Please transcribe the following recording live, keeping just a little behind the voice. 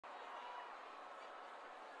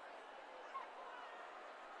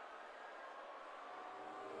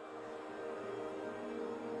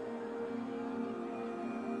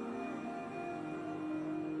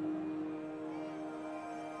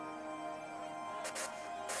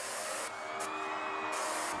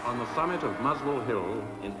On the summit of Muswell Hill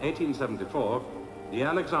in 1874, the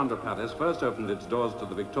Alexandra Palace first opened its doors to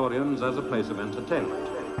the Victorians as a place of entertainment.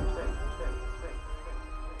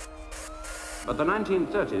 But the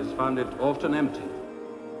 1930s found it often empty,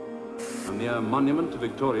 a mere monument to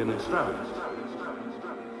Victorian extravagance.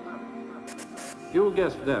 Few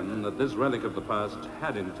guessed then that this relic of the past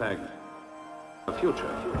had, in fact, a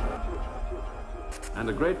future. And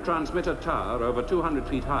a great transmitter tower, over 200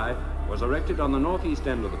 feet high, was erected on the northeast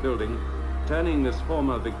end of the building, turning this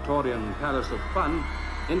former Victorian palace of fun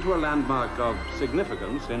into a landmark of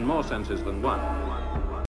significance in more senses than one.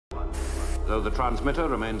 Though the transmitter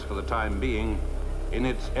remains for the time being in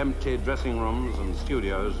its empty dressing rooms and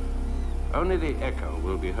studios, only the echo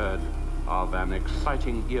will be heard of an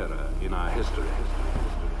exciting era in our history.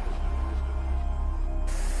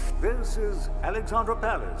 This is Alexandra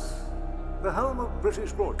Palace, the home of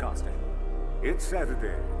British broadcasting. It's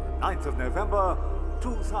Saturday, 9th of November,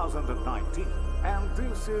 2019, and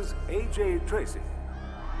this is AJ Tracey,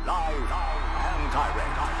 live and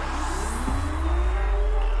direct.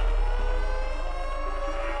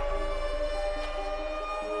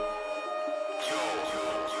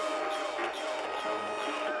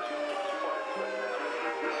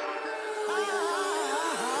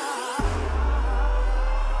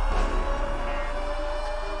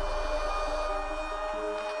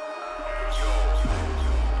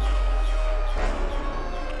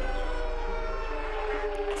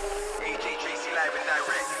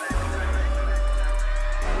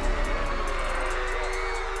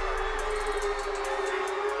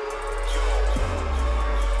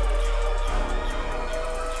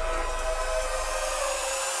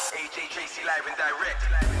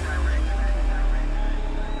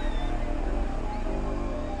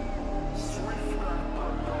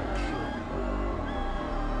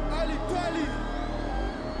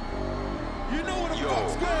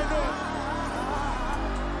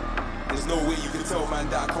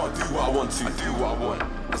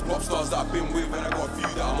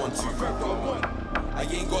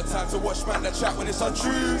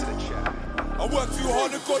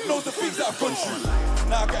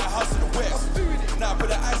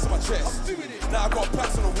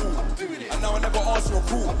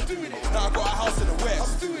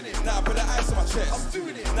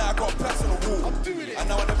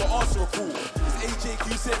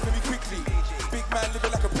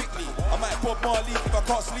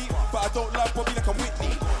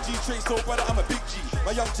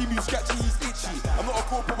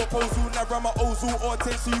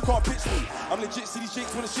 So you can't pitch me. I'm legit, see these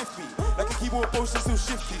jakes wanna shift me. Like a keyboard motion, still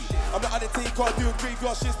shifty. I'm the undertaker, doing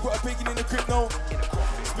graveyard shifts, put a bacon in the crypto.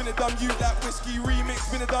 Spin a dumb you like whiskey remix,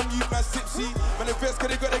 spin a dumb you man tipsy. Man the vest, cause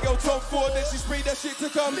they got their girl Tom Ford, then she sprayed that shit to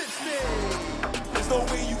come. There's no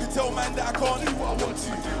way you can tell man that I can't do what I want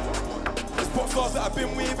to. There's pop stars that I've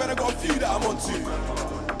been with and I got a few that I'm onto.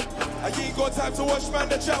 I ain't got time to watch man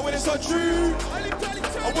that chat when it's untrue.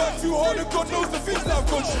 I work too hard and God knows the things that I've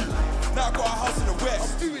gone through. Now I got a house in the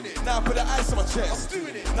west. I'm doing it. Now I put the ice on my chest. I'm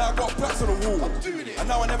doing it. Now I got plaques on the wall. I'm doing it. And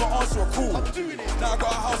now I never answer a call. I'm doing it. Now I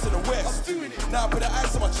got a house in the west. I'm doing it. Now I put the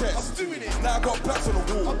ice on my chest. I'm doing it. Now I got plaques on the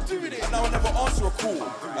wall. I'm doing it. And now I never answer a call.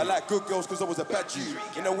 I like good girls cause I was a bad Jew.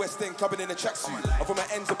 In the West End clubbing in a tracksuit. I'm from my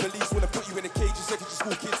ends of police wanna put you in a cage. You secondary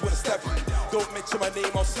school kids wanna stab you. Don't mention my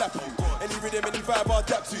name, I'll slap you. Any rhythm, any vibe, I'll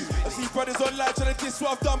adapt to. I see brothers online trying to diss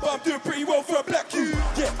what I've done, but I'm doing pretty well for a black you.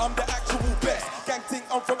 Yeah, I'm the actual best. Gang thing,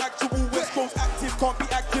 I'm from actual West Coast active, can't be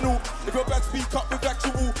acting all. If you're bad, speak up with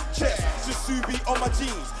actual chest. Just Subi on my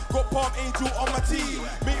jeans, got Palm Angel on my team.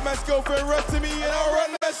 Meet man's girlfriend run to me and I'll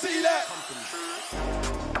run and see that.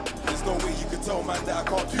 There's no way you can tell man that I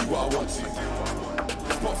can't do what I want to.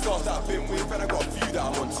 There's pop stars that I've been with and I got a few that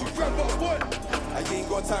I'm onto. I ain't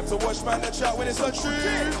got time to watch man that chat when it's untrue.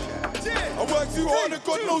 I work too hard and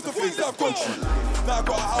God knows the things that I've gone through. Now I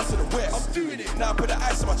got a house in the west. I'm doing it. Now I put the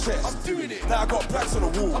ice on my chest. I'm doing it. Now I got plaques on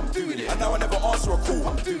the wall. I'm doing it. And now I never answer a call.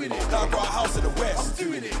 I'm doing it. Now I got a house in the west. I'm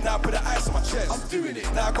doing it. Now I put the ice on my chest. I'm doing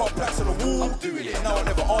it. Now I got plaques on the wall. I'm doing it. And now I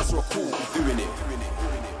never answer a call. I'm doing it.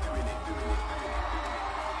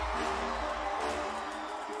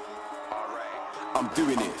 I'm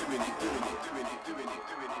doing it.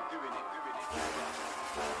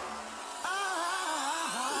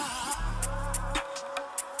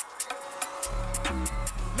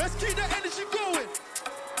 Let's keep the energy going.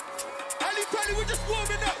 Ali, we're just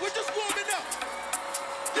warming up. We're just warming up.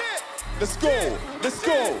 Yeah. Let's go. Let's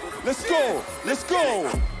go. Let's go. Let's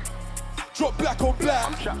go. Drop black on black.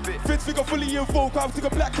 I'm trap fit. Fence figure fully involved. I took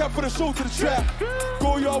a black cap for the show to the trap.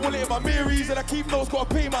 Go yard wallet in my Marys and I keep notes,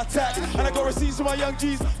 gotta pay my tax. And I got receipts from my young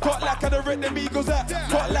G's. Can't lack how the red the Migos at.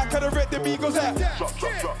 Can't lack how the red the Migos at.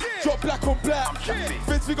 Drop black on black.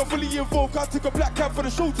 Fence figure fully involved. I took a black cap for the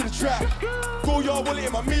show to the trap. Go yard wallet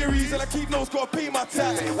in my Marys and I keep notes, gotta pay my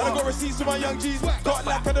tax. And I got receipts from my young G's. Can't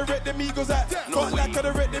lack how the red the Migos at. Can't lack how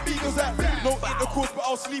the red the Migos at. No intercourse, but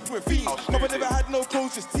I was sleeping with fiends. Cause I never had no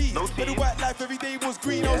clothes, just tea. But the white life every day was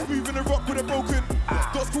green. I was moving the rock with a broken.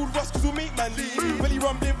 Dots called Rush cause we'll make man leave. When he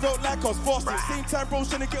rummed in, felt like I was fasting. Same time bro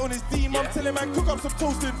trying to get on his team. I'm telling man cook up some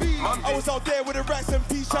toasting. I was out there with the racks and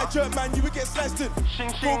peas. Try jerk man, you would get sliced in.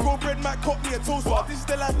 Go bread, Mac, caught me a toast bar. This is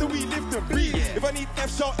the life that we lived and breathe. If I need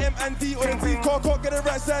F, shout M and D or the D car, can't get the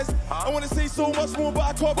right size. I wanna say so much more, but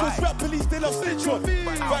I can't cause rap police, they love snitch on.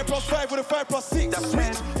 5+5 with a 5+6.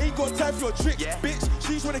 Switch, ain't got time for your tricks, bitch.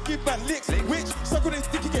 She's wanna give man licks, which suck on this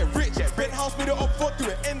dick, you get rich. Bent house made it up front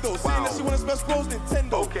through an endo. Saying that she wanna smash bros,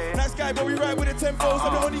 Nintendo. Nice guy, but we ride with the tempos.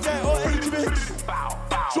 I'm the only guy all age of it.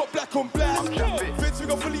 Drop black on black. Vince, we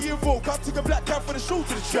got fully involved. I took a black cap for the show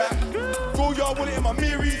to the trap. Go yard wallet in my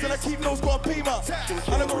Marys and I keep notes, gotta pay my.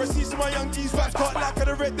 And I got receipts from my young G's. Raps can't lack how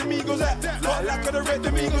the red the Migos at. Can't lack how the red the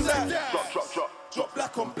Migos at. Drop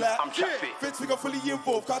black on black. Vince, we got fully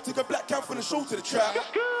involved. I took a black cap for the show to the trap.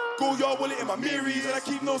 Go yard wallet in my Marys and I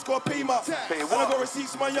keep notes, gotta pay my. And I got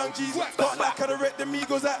receipts from my young G's. Can't lack how the red the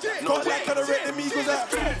Migos at. Can't lack how the red the Migos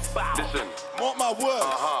at. Listen. Mark my words.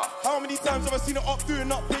 How many times have I seen it up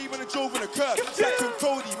doing up paving and drove in a curb? Jack and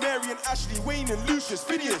Cody, Mary and Ashley, Wayne and Lucius,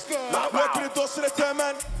 Phineas. Working the dots to the turn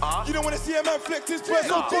man. You don't wanna see a man flex his breast.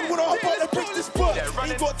 So good when I up on the bricks this spot.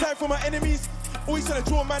 Ain't got time for my enemies. Always trying to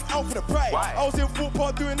draw a man out for the pride. I was in full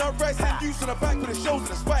part doing up rights and use on the back with the shows and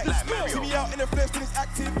the spikes. See me out in the flesh when it's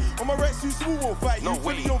active. On my right suit, smooth won't fight. You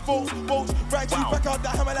fully on bolts, right you back out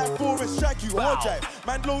that hammer like 4 and strike you. Hard drive,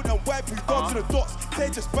 man load and wipe you. Down to the dots, they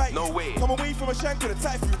just bite you. Come away from a shank with a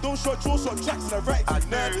tight view. Don't shot, draw shot tracks and I right to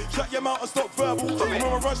nerd. Shut your mouth and stop verbal. When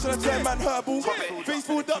I rush and I turn man herbal. Face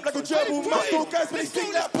pulled up like a gerbil. Man thought guys when they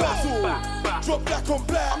sing that puzzle. Drop black on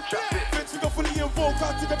black. Vince, we got fully involved.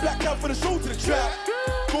 I took a black cap for the show to the trap.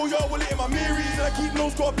 Go yard wallet in my Marys and I keep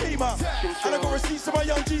notes, gotta pay my. And I got receipts from my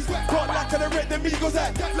young G's. Can't lack how the red the Migos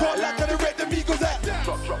at. Can't lack how the red the Migos at.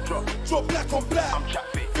 Drop black on black.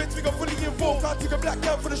 Vince, we got fully involved. I took a black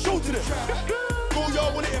cap for the show to the trap. Go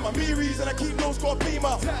yard wallet in my Marys and I keep notes, gotta pay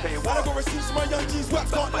my. And I got receipts from my young G's.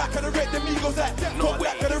 Can't lack how the red the Migos at. Can't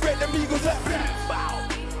lack how the red the Migos at.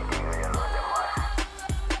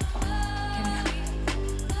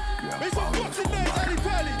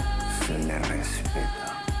 Se le respeta,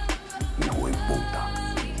 hijo de puta.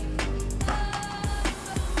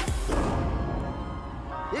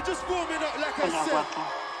 We're just warming up, like I Hola, said. guapo.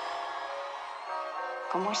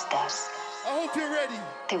 ¿Cómo estás? I hope you're ready.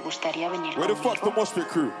 ¿Te gustaría venir Where the fuck's the conmigo? MoStack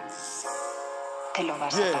crew? Te lo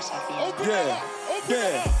vas a pasar bien. Open it up. Open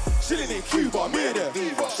it up. Chilling in Cuba, me and her.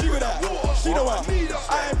 She with that, she know I.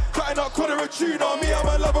 I'm cutting up corner of tuna. Me, I'm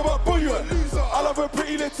a lover, but boy, you a loser. I love a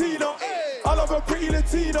pretty Latina. I love a pretty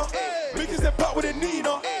Latina. Make us step out with a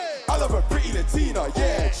Nina. I love a pretty Latina,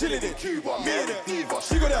 yeah. Chilling in Cuba, me and her.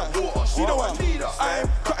 She got that, she know I. I'm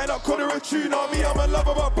cutting up corner of tuna. Me, I'm a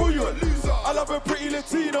lover, but boy, you a loser. I love a pretty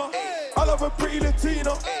Latina. I love a pretty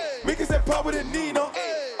Latina. Make us step out with a Nina.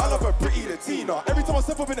 I love a pretty Latina. Every time I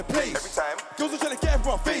step up in the place, Every time. girls are trying to get in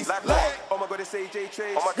my face. Like, oh my god, it's AJ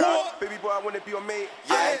Trace. Oh my God. What? Baby boy, I wanna be your mate.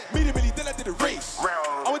 Yeah, million, then I did a race.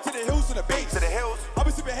 Round. I went to the hills to the base. To the hills. I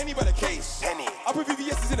been sipping Henny by the case. Henny. I put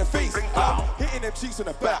VVS's in the face. Bring pow. Hitting them cheeks on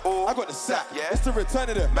the back. Oh. I got the sack. Yeah. It's the return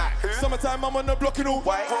of the Mac. Who? Summertime, I'm on the block and all.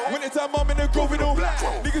 White. Winter time, I'm in the grove and all. Black.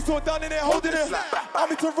 Niggas tore down and they're holding it. Slap. I'm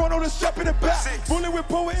in Toronto, the strap in the back. Six. Rolling with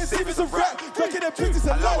poet and see if it's a rap. Ducking the pigs, it's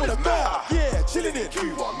a lie with a map. Yeah, chilling in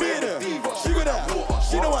Cuba, me and her. She got that,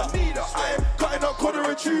 she know I. I'm cutting up corner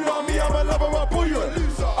and tuna. Me, I'm a lover, but boy, you a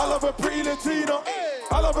loser. I love a pretty Latina.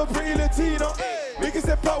 I love a pretty Latina. Make us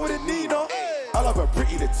step out with a Nina. I love a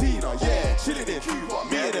pretty Latina, yeah. Chilling in Cuba,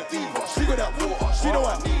 me and her. She got that water, she know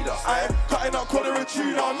I. I'm cutting up corner and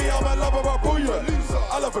tuna. Me, I'm a lover, but boy, you a loser.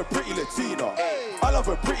 I love a pretty Latina. I love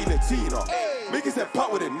a pretty Latina. Make us step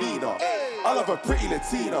out with a Nina. I love a pretty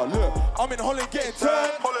Latina. Look, I'm in Holland getting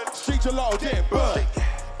turned. Street gelato getting burned.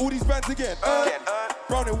 All these bands are getting earned.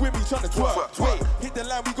 Brown and with me trying to twerk. Wait, hit the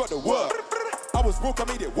line, we got the work. I was broke, I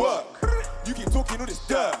made it work. You keep talking all this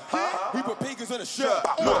dirt. We put pagans on a shirt.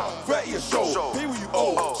 Look, 30 a show. Pay what you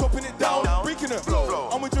owe. Chopping it down, breaking the flow.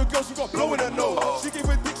 I'm with your girl, she got blow in her nose. She gave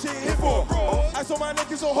a dick, she ain't hit for. I saw my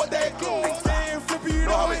neck is so hot that it glow. Staying flippy, you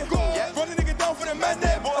know how it goes. Run a nigga down for the man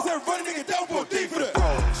there. I said run a nigga down for a day for the.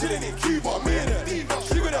 Chilling in Cuba, me and her.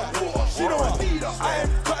 She got that water, she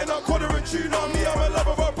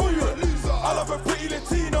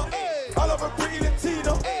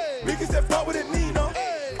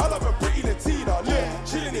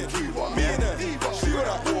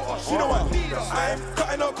time.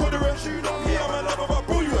 Cutting up Coda and Tuna. Yeah, I'm a lover, but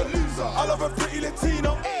bro, you a loser. I love a pretty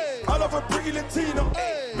Latina. I love a pretty Latina.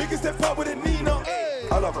 Make it step up with a Nina.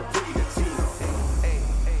 I love a pretty Latina.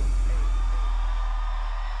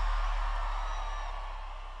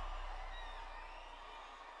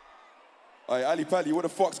 Alright, Ali Pally, what the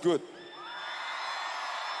fuck's good?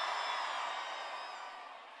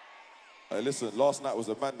 Hey, listen, last night was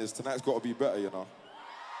a madness. Tonight's got to be better, you know.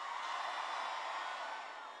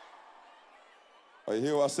 Hey, you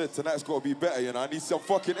hear what I said? Tonight's got to be better, you know. I need some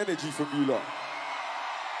fucking energy from you lot.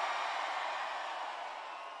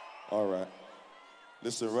 All right.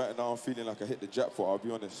 Listen, right now I'm feeling like I hit the jackpot, I'll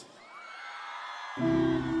be honest.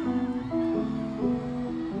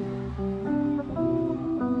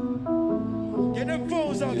 Get them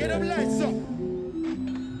phones up, get them lights up.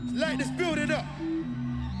 Light this building up.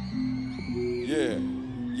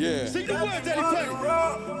 Yeah. Sing the words, Ali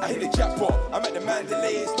Pally. I hit the jackpot, I'm at the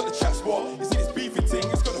Mandalay, it's not the chat spot. You see this beefy thing,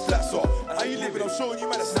 it's got the flats off. And how you living, I'm showing you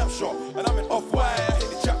man a snapshot. And I'm in off-white, I hit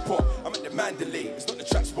the jackpot, I'm at the Mandalay, it's not the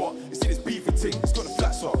chat spot. You see this beefy thing, it's got the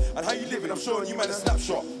flats off. And how you living, I'm showing you man a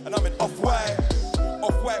snapshot. And I'm in off-white,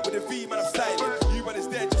 off-white with a V, man, I'm styling. You man is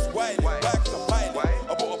there just whining, back cause I'm piling.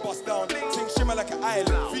 I bought a bus down, ting shimmer like an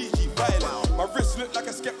island, Fiji violent. My wrist look like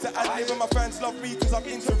a Skepta ad-lib and my fans love me cause I'm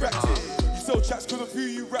interactive. So chats cause of who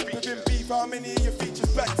you rap with in beef, how many of your features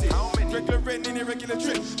backed it? Regular rent in irregular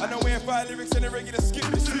trip. I know where 5 lyrics and a regular skip,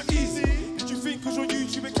 it's too easy. Did you think cause your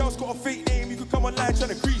YouTube account's got a fake name, you could come online trying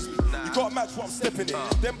to grease me? You can't match what I'm stepping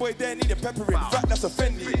in. Them boy there need a pepper in, fact that's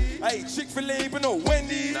offending. I ate Chick-fil-A but no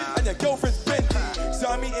Wendy, and your girlfriend's Bentley. So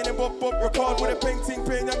I'm eating in Bob record with a painting,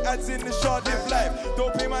 paying young ads in the shard, live life.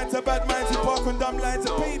 Don't pay mine to bad minds, you park on dumb lines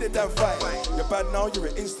and pay the damn fine. You're bad now, you're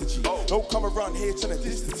an Insta-G. Don't come around here trying to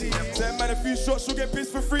diss the team. Send man a few shots, you'll get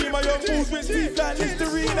pissed for free. My young bulls with teeth like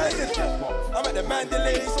Listerine. I'm at the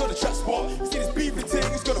Mandalay, it's not the chat spot. You see this beefy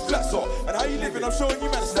thing, it's got a flat top. And how you living, I'm showing you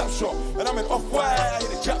man a snapshot. And I'm in off-white, I hit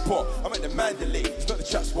the jackpot. I'm at the Mandalay, it's not the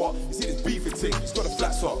chat spot. You see this beefy thing, it's got a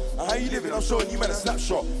flat top. And how you living, I'm showing you man a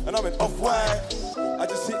snapshot. And I'm in off-white. I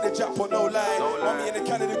just hit the jackpot, no lie. Mommy in the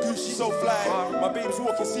Canada Goose, she so fly. My baby's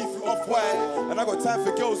walking see-through off-white. And I got time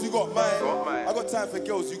for girls who got mine. I got time for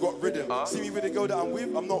girls who got riddim. See me with the girl that I'm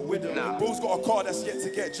with, I'm not with them. Bro's got a car that's yet to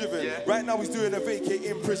get driven. Right now he's doing a vacate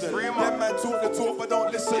in prison. Them man talk the talk but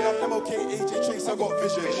don't listen. I'm MOK, AJ Trace, I got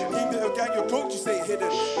vision. King little gang, your cloak just ain't hidden.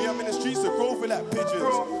 Me, I'm in the streets of Grove with like pigeons.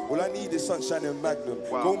 All I need is sunshine and Magnum.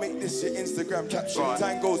 Go make this your Instagram caption.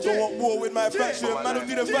 Time goes, don't want war with my faction. Man, don't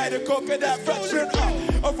do the fight and conquer that fraction.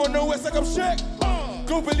 I'm from the west like I'm Shaq.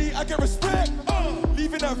 Globally, I get respect.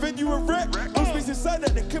 Leaving that venue a wreck. No space inside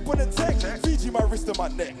that, the clip on the tech. Fiji, my wrist and my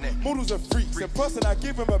neck. Models are freaks. In person, I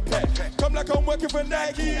give them a pet. Come like I'm working for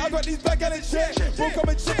Nike. I got these back at the check. Bro, come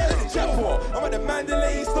and check out the jackpot. I'm at the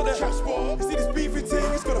Mandalay, it's not the transport. You see this beefy thing,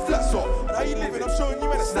 it's got a flat top. And how you living, I'm showing you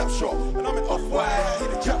man a snapshot. And I'm in off-white, I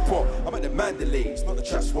hit the jackpot. I'm at the Mandalay, it's not the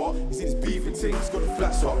transport. You see this beefy thing, it's got a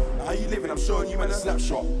flat top. And how you living, I'm showing you man a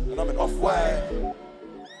snapshot. And I'm in off-white.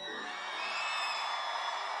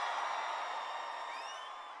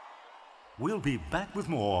 We'll be back with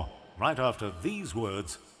more right after these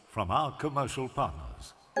words from our commercial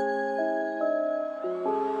partners.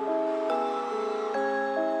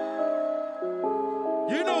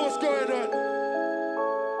 You know what's going on.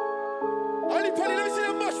 Ali Pally, let me see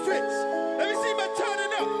the mosh pits. Let me see man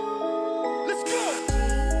turning up. Let's go.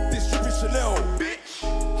 This trip is Chanel, bitch.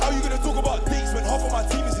 How you gonna talk about dates when half of my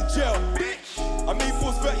team is in jail, bitch? I made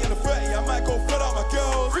force 30 and the 30, I might go flood out my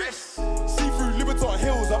girls. See-through Liberton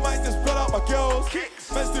Hills, I might just blood out my girls.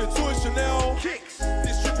 Kicks. Man's doing tour in Chanel. Kicks.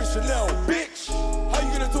 This trip is Chanel, bitch. How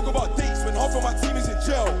you gonna talk about dates when half of my team is in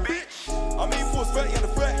jail, bitch? I made force 30 and the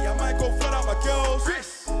 30, I might go flood out my girls.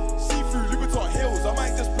 See-through Liberton Hills, I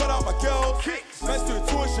might just blood out my girls. Kicks. Man's doing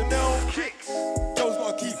tour in Chanel. Kicks. Girls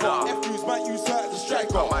gotta keep up. F-Dudes might use her as a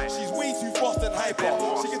striker. She's way too fast and hyper.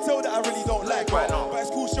 She can tell that I really don't like her. But it's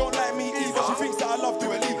cool, she don't like me either. She thinks that I love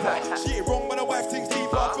doing leaper. She ain't wrong, but her wife thinks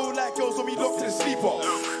deeper. I feel like girls want me locked in a sleeper.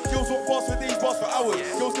 Girls want fast for days, fast for hours.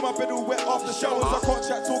 Girls in my bed all wet after showers. I can't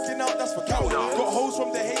chat talking out, that's for cowards. Got hoes from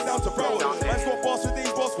the Hague down to Broward. Man's got bars for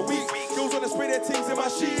days, bars for weeks. Girls wanna spray their things in my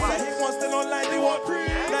sheets. I hit one still online, they want free.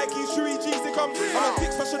 Nike, Chewy, G's, they come. I'm a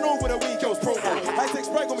Kicks fashion over the way girls promo. High-tech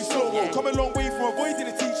Sprite got me slow-mo. Come a long way from avoiding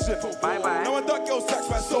the teaching. Now I duck girls tax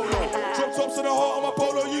man solo. Drop tops on the heart on my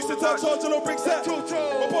polo. Used to touch charge on no bricks set.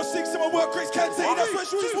 My boss thinks in my work crates can't say. That's why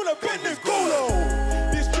she just wanna bend and go low.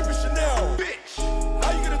 This trip is Chanel, bitch.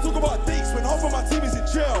 How you gonna talk about dates when half of my team is in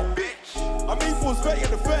jail, bitch? I made force 30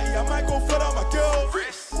 and the 30, I might go flood out my girls.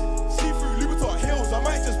 See-through Liberton Hills, I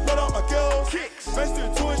might just blood out my girls. Man's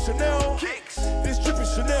doing tour in Chanel. This trip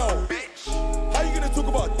is Chanel, bitch. How you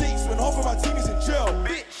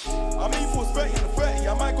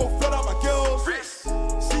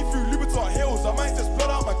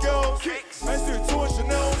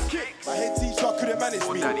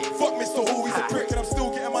Fuck Mr. Hall, he's a prick, and I'm still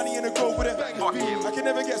getting money in the grove with it. I can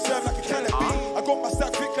never get served like a canopy. I got my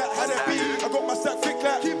stack thick like Hanabi. I got my stack thick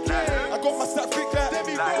like. I got my stack thick like.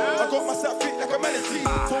 I got my stack thick like a manatee.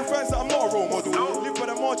 Told fans that I'm not a role model. Live by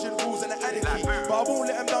the margin rules and the anarchy. But I won't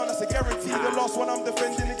let them down, that's a guarantee. The last one I'm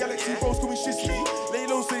defending the galaxy. Bros call me Shisky. Lay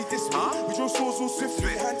low so they diss me. We draw swords all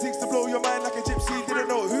swiftly. Hand takes to blow your mind like a gypsy. Didn't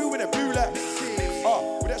know who in a blue like.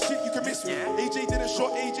 With that shit you can miss me. AJ didn't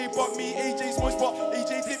shot, AJ bugged me. AJ's most but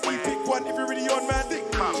AJ did me. Pick one if you're really on, man.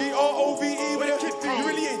 G-R-O-V-E with a hip. You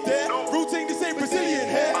really ain't there. Rotating the same Brazilian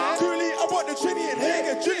hair. Truly, I want the Trini in hair.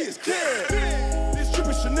 Get Julius clear. This trip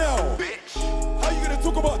is Chanel. How you gonna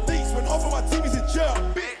talk about dates when half of my team is in jail?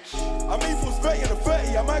 I made fools 30 and a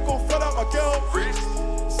 30. I might go flood out my girl.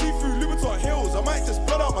 See through Louboutin Hills. I might just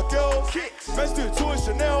blood out my girl. Man's doing tour in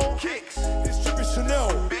Chanel. This trip is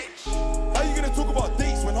Chanel. How you gonna talk about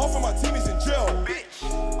dates when half of my team is in jail?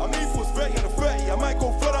 I made fools 30 and a 30. I might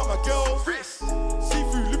go flood out my girls. See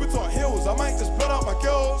through Louboutin Hills. I might just blood out my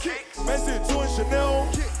girls. Man's doing tour in Chanel.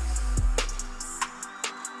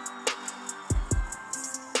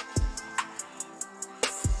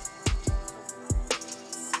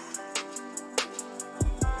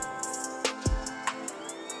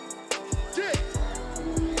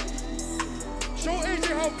 Show AJ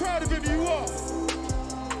how proud of him you are.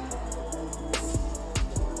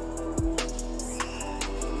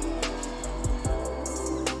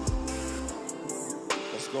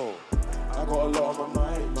 Let's go. I got a lot on my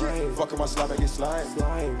mind. Fucking my slime, I get slime.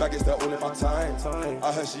 Baggage that all in my time.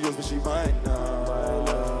 I heard she yours, but she mine.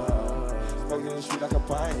 Bagging in the street like a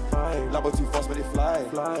pine. Lambo too fast, but they fly.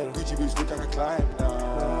 Gucci boots look like a climb.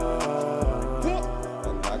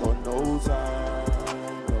 And I got no time.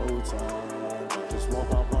 I just want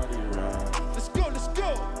my money right. Let's go, let's go.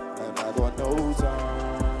 And I got no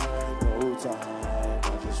time. I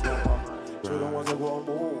just want my money. You're the ones that got a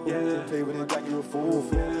move. Play with it like you're a fool.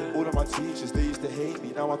 All of my teachers, they used to hate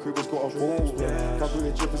me. Now my crib has got a move. Come through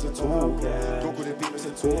the drip as a tool. Don't put the beam as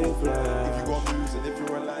a tool. If you got moves and if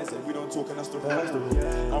you're a lies, then we don't talk and that's the rule.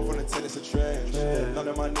 I'm from the tennis and trench. None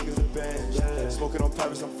of my niggas are bench. Smoking on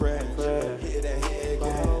Paris, I'm French. Hit it and hit it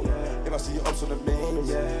again. If I see you ups on the main,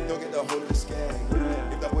 don't get the whole of the scam.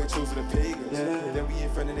 If that boy chose for the pagans, then we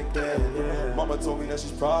ain't friending again. Mama told me that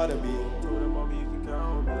she's proud of me.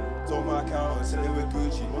 Told my account, said it with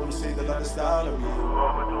Gucci. Mommy said they like the style of me.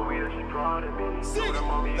 Mama told me that she proud of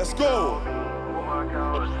me. Let's go.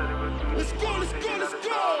 Let's go, let's go, let's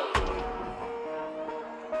go.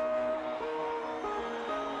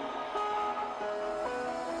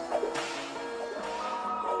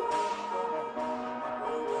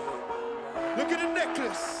 Look at the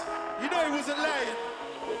necklace. You know he wasn't lying.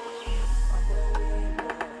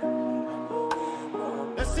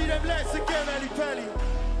 Let's see them lights again, Ali Pally.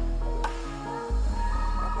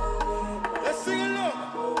 Let's sing along.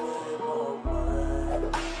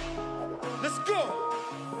 Let's go.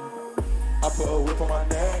 I put a whip on my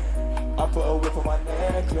neck. I put a whip on my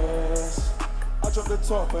necklace. I drop the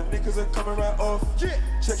top and niggas are coming right off.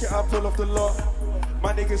 Check it, I pull off the lot.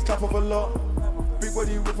 My niggas clap off a lot. Big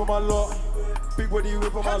body whip on my lot. Big body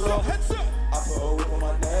whip on my lot. I put a whip on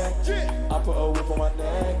my neck. I put a whip on my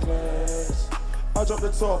necklace. I drop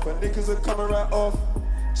the top and niggas are coming right off.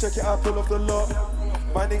 Check it, I pull off the lot.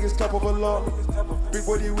 My niggas clap off a lot. Big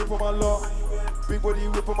body whip on my lot. Big body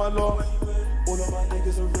whip on my lot. All of my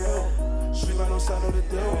niggas are real. Street man, no sign of the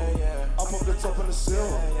deal. I pop the top on the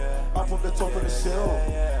sill. I pop the top on the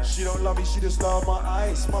sill. She don't love me, she just love my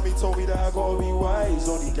eyes. Mommy told me that I gotta be wise.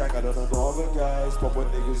 Only gang, I don't know no other guys. Pop with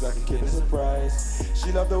niggas that can keep a surprise.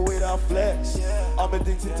 She love the way that I flex. I'm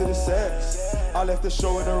addicted to the sex. I left the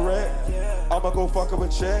show in a wreck. I'ma go fuck up a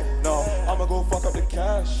check. No, I'ma go fuck up the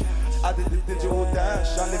cash. I did the digital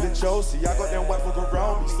dash. I live in Chelsea. I got them white folk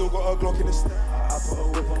around me. Still got a Glock in the stash. I put a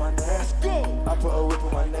whip on my neck. Let's go. I put a whip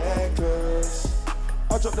on my necklace.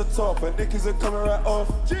 I drop the top and niggas are coming right off.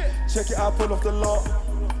 Check it, I pull off the lot.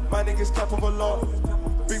 My niggas cap off a lot.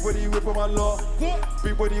 Big body whip on my lot.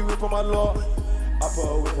 Big body whip on my lot. I put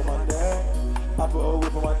a whip on my neck. I put a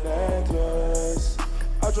whip on my necklace.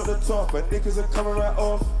 I drop the top and niggas are coming right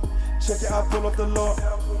off. Check it, I pull off the lot.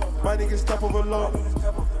 My niggas cap off a lot.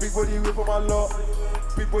 Big body whip on my lot.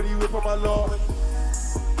 Big body whip on my lot.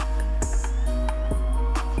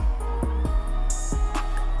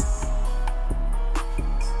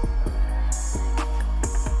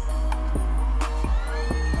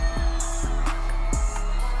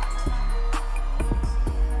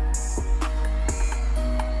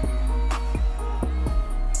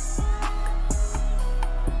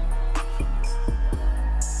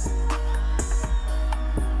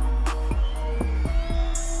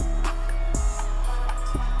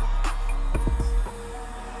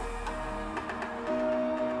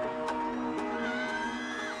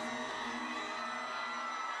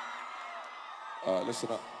 listen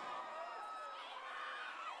up.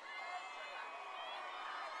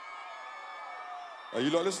 Are you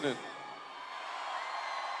lot listening?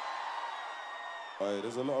 Alright,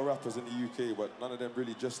 there's a lot of rappers in the UK, but none of them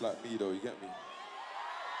really just like me though, you get me?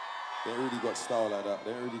 They ain't really got style like that,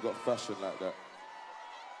 they ain't really got fashion like that.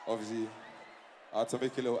 Obviously, I had to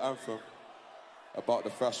make a little anthem about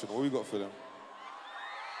the fashion. What we got for them?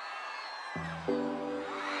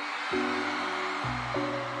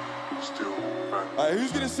 Alright,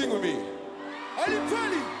 who's gonna sing with me? Ali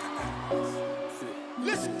Pally!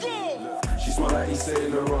 Let's go! She's one like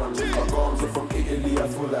Saint Laurent. Her garms are from Italy, I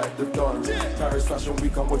feel like the Don. Paris Fashion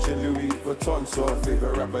Week, I'm watching Louis Vuitton. So her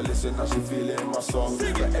favorite rapper, listen, now she feeling my song.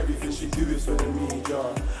 But everything she do is for the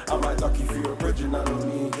media. I might lucky for your bridging, I don't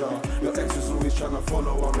need ya. Your ex is always trying to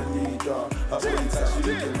follow, I'm a leader. Her body type, she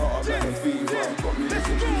looking hot like a fever. Got me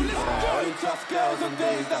looking deeper. Only tough girls on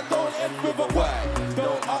days that don't end with a why.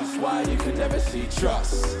 Don't ask why, you can never see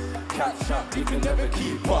trust. Catch up, you can never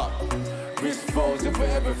keep up. Wrist falls if we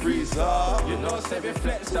ever freeze up. You know, say we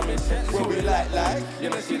flex some sense. What we like? You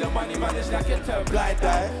know, see the money man is like it to blind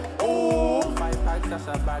eye. Oh, 5 packs, that's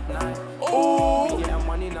a bad night. Oh, we get her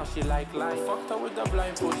money now, she like life. Fucked her with the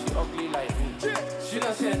blindfold, she ugly like me. She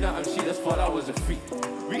don't say nothing, she just thought I was a freak.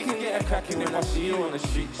 We can get her cracking if I see you on the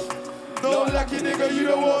streets. No lucky nigga, you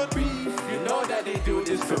don't want beef. You know that they do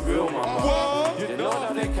this for real, mama. What? You know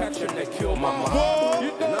that they catch and they kill, mama. What?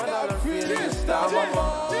 You know that I'm feeling the style,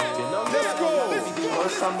 mama. You know let's go.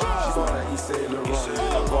 She's one like Saint Laurent.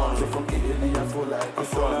 Her garms are from Italy, I feel like the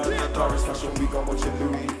Don. Paris Fashion Week, I'm watching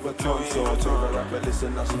Louis Vuitton. So her favorite rapper,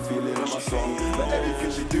 listen, now she feeling my song. But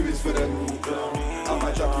everything she do is for the media. I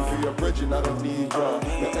might jack you for your bridging, I don't need ya.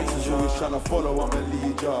 Your ex is always trying to follow, I'm a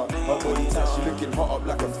leader. Her body type, she looking hot up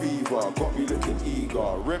like a fever. Got me looking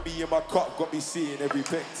eager. Remy in my cup, got me seeing every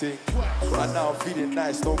pink thing. And now I'm feeling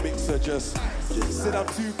nice, no mixer, just said I'm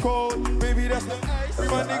too cold. Baby, that's the ice.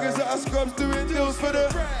 My niggas at our scrubs doing deals for the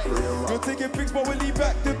you're taking pics, but we'll leave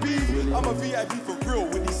back the beat. I'm a VIP for real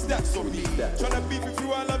with these stacks on me. Tryna beef with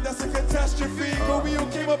you, I love, that's a catastrophe. But we all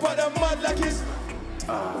came up out that mud like it's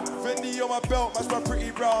Fendi on my belt, match my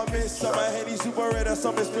pretty brown miss. And my Henny super red, and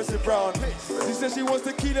some expensive brown. She said she wants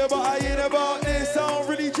tequila, but I ain't about this. I don't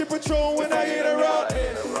really drip Patron when I ain't around.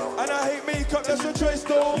 And I hate makeup, that's your choice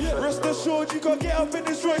though. Rest assured, you can't get up in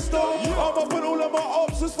this race though. I'm up on all of my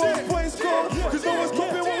ops as far as points go. Cause no one's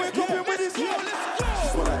copying what we're copying with this.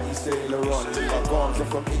 She's one like Saint Laurent. Her garms are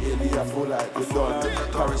from Italy, I feel like the Don.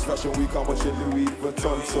 Paris Fashion Week, I'm watching Louis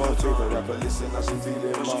Vuitton. So her favorite rapper, listen, now she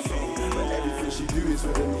feeling my song. But everything she do is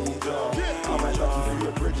for the media. I might lucky for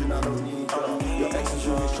your bridging, I don't need ya. Your ex is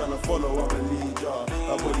always trying to follow, I'm a leader.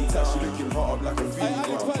 Her body type, she looking hot up like a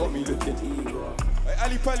fever. Got me looking eager. Hey,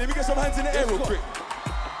 Ali Pan, let me get some hands in the air real quick.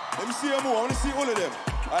 Let me see them all, I want to see all of them.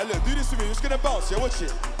 Alright, look, do this with me, we're just gonna bounce, yeah, watch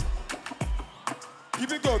it.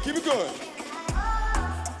 Keep it going, keep it going.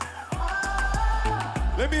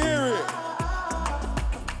 Let me hear it.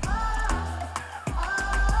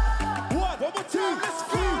 One more time, let's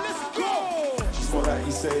go, let's go. She's one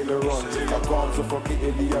like Saint Laurent. Her garms are from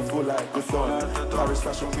Italy, I feel like the Don. Paris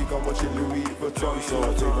Fashion Week, I'm watching Louis Vuitton. So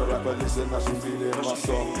her favorite rapper, listen, now she feeling my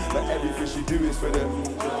song. But everything she do is for the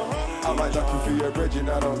media. I might jack you for your bridging,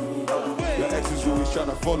 I don't need ya. Your ex is always trying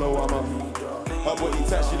to follow, I'm a leader. Her body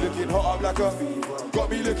type, she looking hot up like a fever. Got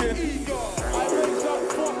me looking eager. I raise up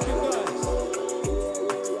fucking noise.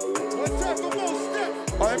 One time for MoStack.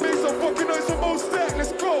 I make some fucking noise for MoStack,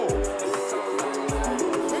 let's go.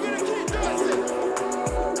 We're gonna keep dancing.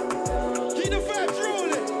 Keep the vibes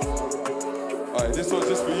rolling. Alright, this one's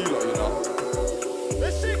just for you lot, you know.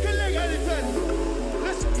 Let's shake a leg, Alexandra.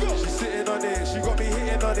 Let's go. She's sitting on it, she got me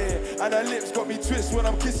hitting on it. And her lips got me twist when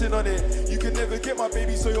I'm kissing on it. You can never get my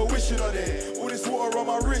baby, so you're wishing on it. All this water on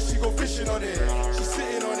my wrist, she go fishing on it. She's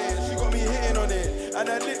sitting on it, she got me hitting on it. And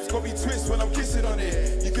her lips got me twist when I'm kissing on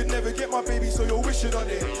it. You can never get my baby, so you're wishing on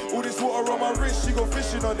it. All this water on my wrist, she go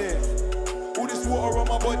fishing on it. All this water on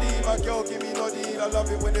my body, my girl give me noddy. I love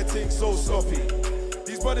it when the thing's so sloppy.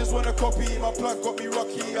 These brothers wanna copy, my plug got me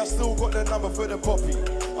rocky. I still got the number for the poppy.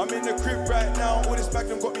 I'm in the crib right now, all this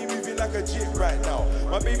magnum got me moving like a jit right now.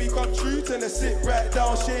 My baby come true, tell her sit right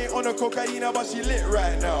down. She ain't on the cocaine, but she lit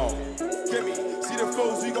right now. Get me, see the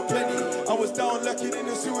flows, we got plenty. I was down lurking in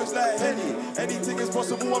the sewers like Henny. Anything is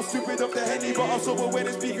possible, I'm stupid off the Henny. But I'm sober when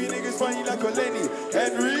it's BB niggas funny like a Lenny.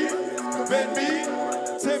 Henry, bend me,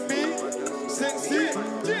 tempt me, sense it,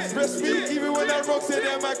 press me. Even when I rock, say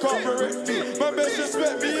that man can't correct me. My best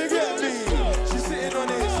respect me and get me. She's sitting on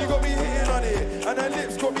it, she got me hitting on it. And her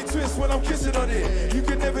lips got me twist when I'm kissing on it. You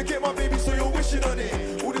can never get my baby, so you're wishing on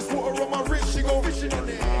it. All this water on my wrist, she go fishing on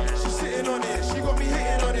it. She's sitting on it, she got me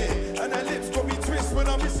hitting on it. And her lips got me twist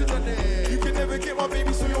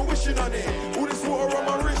fishing on it. All this water on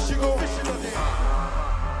my wrist, she go fishing on it.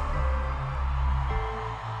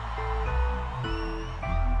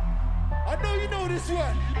 I know you know this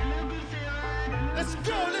one. Let's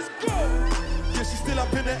go, let's go. Yeah, she's still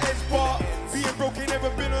up in the end spot. Being broke ain't never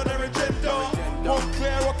been on her agenda.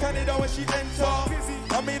 Montclair or Canada when she enter.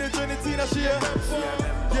 I made her join the team, now she a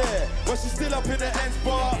yeah, but she's still up in the end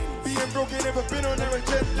spot. Being broke ain't never been on her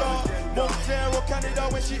agenda. Montclair or Canada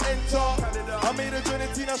when she enter. I made her join the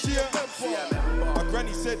team, now she a my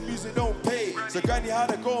granny said music don't pay, so granny had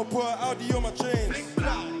to go and put her Audi on my chains.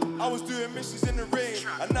 I was doing missions in the rain,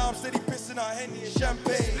 and now I'm steady pissing out Henny and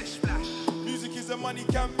champagne. Music is a money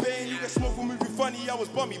campaign. You get smoke for moving funny, I was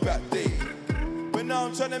bummy back then. But now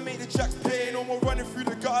I'm trying to make the tracks pay. No more running through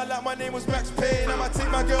the gutter like my name was Max Payne. I might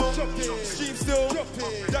take my girl, stream still.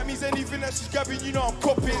 That means anything that she's grabbing, you know I'm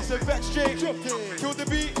copping. So back straight, kill the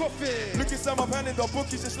beat. Look inside my pan in the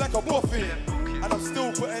bookies, it's like a boffin. And I'm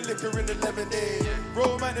still putting liquor in the lemonade.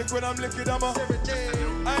 Romantic when I'm liquid, I'm a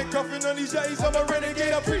I ain't cuffing on these yatties, I'm a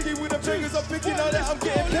renegade. I'm freaky with the fingers, I'm picking out that I'm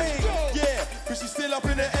getting paid. Yeah, cause she's still up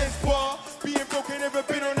in the end bar. Being broke ain't never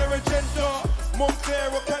been on her agenda. Montclair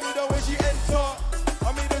or Canada when she enter.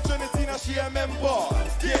 I made her join the team, now she a member.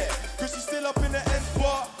 Yeah, cause she's still up in the end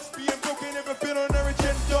bar. Being broke ain't never been on her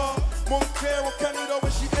agenda. Montclair or Canada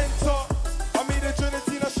when she enter. I made her join the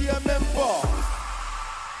team, now she a member.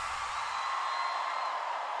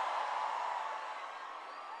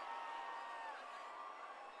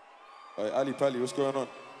 Alright, Ali Pally, what's going on?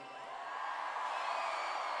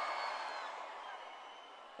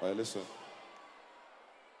 Alright, listen.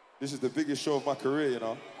 This is the biggest show of my career, you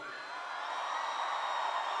know.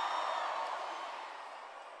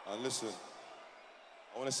 And listen,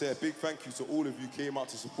 I want to say a big thank you to all of you who came out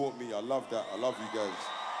to support me. I love that. I love you guys.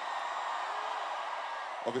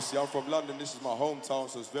 Obviously, I'm from London. This is my hometown,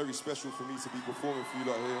 so it's very special for me to be performing for you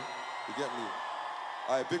lot here. You get me?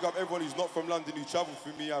 I big up everyone who's not from London who travelled for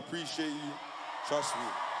me. I appreciate you. Trust me.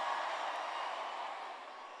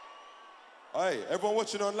 Hey, everyone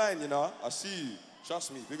watching online, you know, I see you.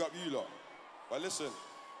 Trust me, big up you lot. But listen,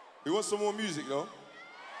 we want some more music, though.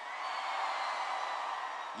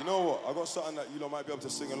 You know what? I got something that you lot might be able to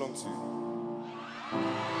sing along to.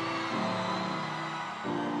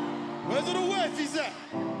 Where's all the wifeys at?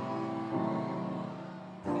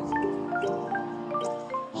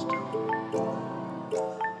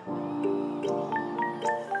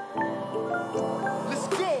 Let's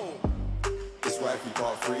go! This wifey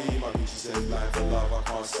part 3, my bitch said blind for love, I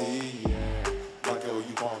can't see. My girl,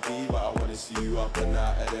 you can't be, but I wanna see you up and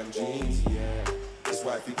out of them jeans. This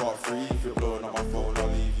wifey part 3, if you're blowing up my phone, I'll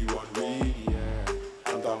leave you on read.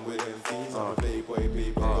 I'm done with them things, I'm a playboy,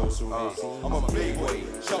 baby, go so I'm a playboy,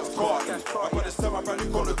 shouts Carty. I got this time, my brand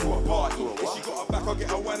new gonna do a party. If she got her back, I'll get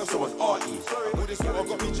her wine or someone's arty. All this water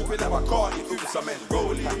got me tripping like my carty. Oops, I meant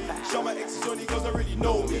rolling. Show my exes only girls that really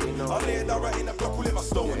know me. I lay it down right in the block, call it my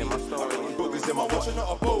stony. I got these boogers in my watch, I'm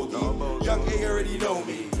not a bogey. Young A already know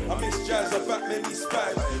me. I miss jazz, I back many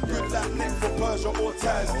spaz. Good like neck for Persia or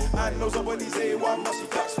Taz. And knows somebody's A1, but she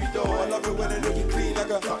tax me though. I love it when they're looking clean like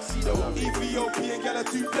a tuxedo. Ethiopian gal are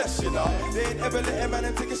too blessed, you know. They ain't ever let a man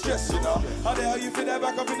and take a stress, you know. How the hell you fit that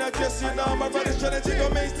back up in that dress, you know? My brother's trying to take your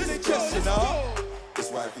mates to the chest, you know.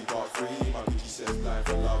 This wifey part 3, my bitch says blind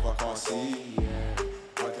for love, I can't see.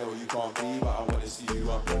 My girl, you can't be, but I wanna see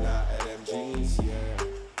you up and out of them jeans.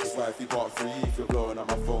 This wifey part 3, if you're blowing up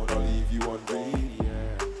my phone, I'll leave you on read.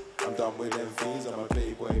 I'm done with them things, I'm a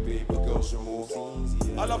playboy, baby, girls from all scenes.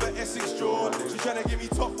 I love her Essex John, she tryna give me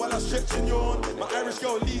top while I stretch and yawn. My Irish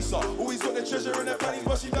girl Lisa, always got the treasure in her panties,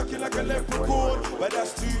 but she ducking like a leprechaun. But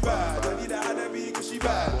that's too bad, I need a Hannah cause she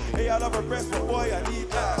bad. Hey, I love her breast, but boy, I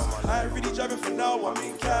need ass. I ain't really driving for now, I'm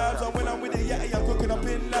in cabs. And when I'm with a yatty, I'm cooking up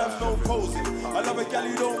in labs, no posing. I love a gal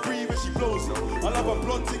who don't breathe when she blows it. I love her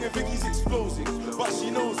blonde thing and Vicky's explosive, but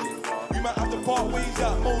she knows it. We might have to part ways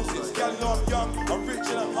like Moses. Gal, I'm young, I'm rich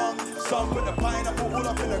and I'm hung. Some put the pineapple all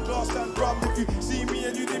up in a glass and rum. If you see me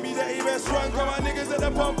and you give me the A-best run, come on niggas at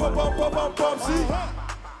the pump, see?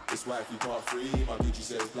 This wifey part 3, my Gucci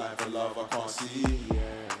says blind for love, I can't see.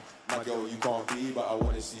 My girl, you can't be, but I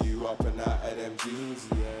wanna see you up and out of them jeans.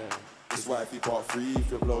 This wifey part 3,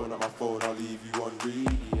 if you're blowing up my phone, I'll leave you on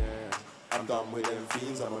read. I'm done with them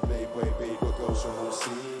fiends, I'm a playboy, baby, girls from all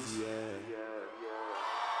scenes.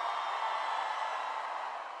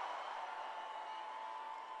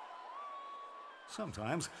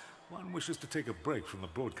 Sometimes one wishes to take a break from the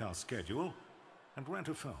broadcast schedule and rent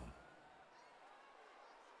a film.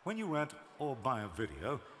 When you rent or buy a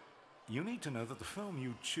video, you need to know that the film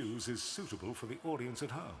you choose is suitable for the audience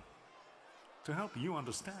at home. To help you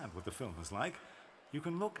understand what the film is like, you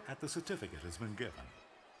can look at the certificate it's been given.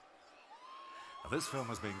 This film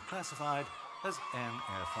has been classified as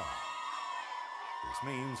NFR. This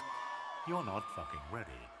means you're not fucking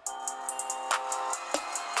ready.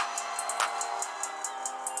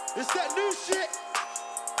 It's that new shit.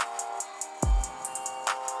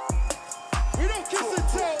 We don't kiss and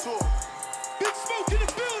tell. Big smoke in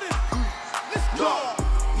the building. Let's go.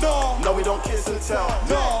 No, we don't kiss and tell.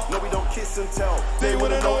 No, we don't kiss and tell. They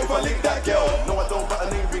wanna know if I link that girl. No, I don't, but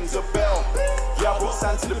her name rings a bell. Yeah, I brought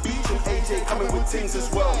Sam to the beach and AJ coming with things as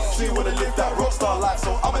well. She wanna live that rockstar life,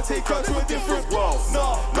 so I'ma take her to a different world.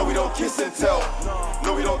 No, we don't kiss and tell.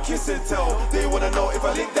 No, we don't kiss and tell. They wanna know if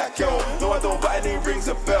I link that girl. No, I don't, but her name rings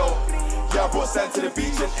a bell. Yeah, I brought Sam to the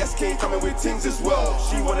beach and SK coming with things as well.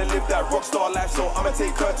 She wanna live that rockstar life, so I'ma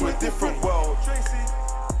take her to a different world. Tracey.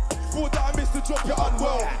 Thought that I missed the drop, you're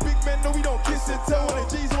unwell. Big men, no, we don't kiss and tell. When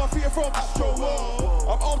the G's on my feet are from Astro World.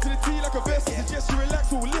 I'm armed to the T like a vest. I suggest you relax,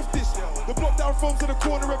 we'll lift this. The block down from to the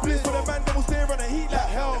corner of bliss. But the man that was there on the heat like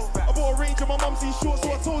hell. I bought a range of my mum's short,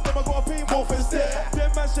 so I told them I gotta pay more for instead. Them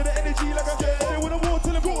man show the energy like I get. They wanna war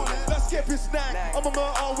till I'm gone. Like Skepta snack. I'm a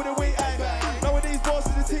murder with a weight ang. Nowadays, boss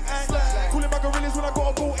is a tick ang. Cooling my gorillas when I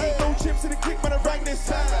gotta go. Ain't no chips in the click, man, I rang this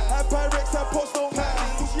time. Had Pyrex, had pots, no pack.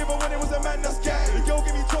 This year, but when it was a man that's gang. The girl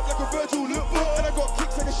give me top like a Virgil look book, and I got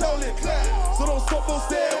kicks like a Shaolin. So don't stop, don't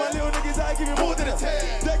stare. My little niggas, I give me more than a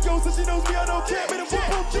 10. That girl says she knows me, I don't care. But the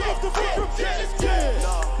football kick off the front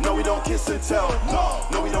from No, we don't kiss and tell.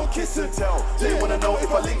 No, we don't kiss and tell. They wanna know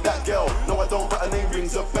if I link that girl. No, I don't, but her name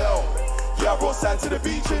rings a bell. Yeah, I brought Sam to the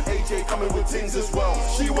beach and AJ coming with things as well.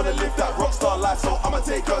 She wanna live that rockstar life, so I'ma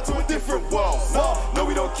take her to a different world. No,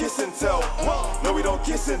 we don't kiss and tell. No, we don't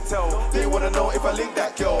kiss and tell. They wanna know if I link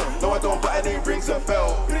that girl. No, I don't, but her name rings a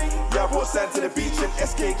bell. Yeah, I brought Sam to the beach and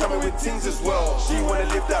SK coming with things as well. She wanna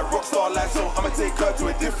live that rockstar life, so I'ma take her to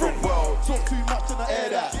a different world. Talk too much and I air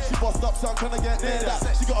that. She bossed up, son, can I get near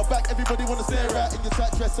that? She got her back, everybody wanna stare at. In your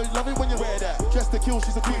tight dress, so you love it when you wear that. Dress to kill,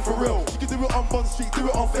 she's a queen for real. She can do it on Bond Street, do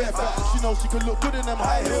it on Fairfax. She knows she can look good in them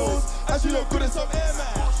high heels, and she look good in some Air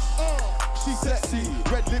Max. She's sexy,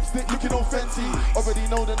 red lipstick, looking all fancy. Already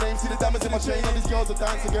know the name, see the diamonds in my chain. And these girls are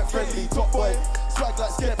dying to get friendly. Top boy, swag like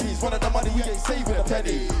Skeppies. One of the money, we ain't saving a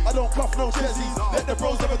penny. I don't cuff no chezzies, let the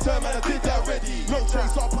bros never turn, man, I did that already. No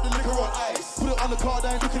trace, so I put the liquor on ice. Put it on the card,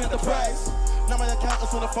 I ain't looking at the price. Now my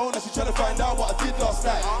accountant's on the phone and she's trying to find out what I did last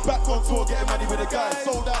night. Back on tour, getting money with the guys.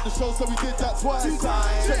 Sold out the show, so we did that twice.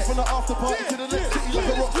 Straight from the after party to the next city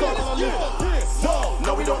like a rock star, and I live like this.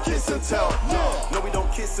 No, we don't kiss and tell. No, we don't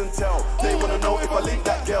kiss and tell. They wanna know if I link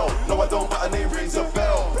that girl. No, I don't, but her name rings a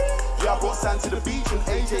bell. Yeah, I brought Sam to the beach and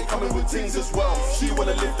AJ coming with things as well. She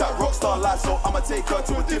wanna live that rockstar life, so I'ma take her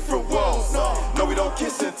to a different world. No, we don't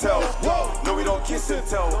kiss and tell. No, we don't kiss and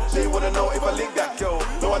tell. They wanna know if I link that girl.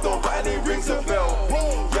 No, I don't, but her name rings a bell.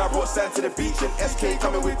 Yeah, I brought Sam to the beach and SK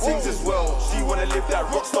coming with things as well. She wanna live that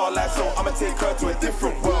rockstar life, so I'ma take her to a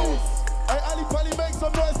different world. Hey, Ali Pally, make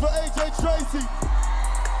some noise for AJ Tracey.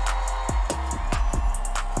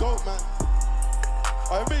 Dope, man.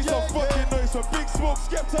 I make some fucking noise for Big Smoke,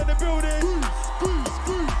 Skepta in the building.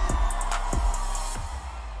 Bruce.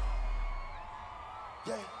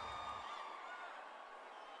 Yeah.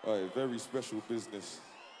 Alright, very special business.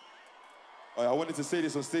 I wanted to say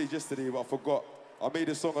this on stage yesterday, but I forgot. I made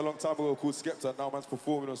a song a long time ago called Skepta, now man's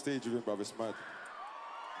performing on stage with him, bruv, it's mad.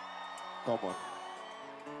 Come on.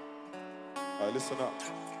 Alright, listen up.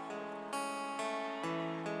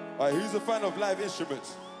 Alright, who's a fan of live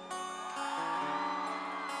instruments?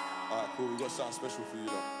 Alright, cool, we got something special for you,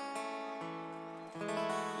 though.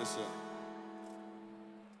 Listen.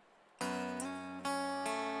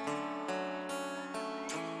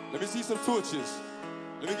 Let me see some torches.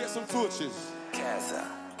 Let me get some torches. Kaza.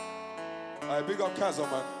 Alright, big up Kaza,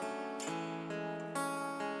 man.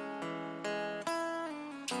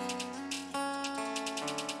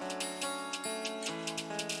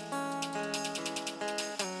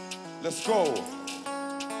 Let's go.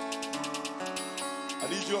 I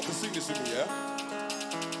need you up to sing this with me, yeah?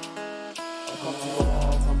 I've come too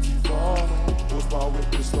far, come too far. Horsepower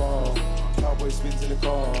whip the star. Cowboy spins in the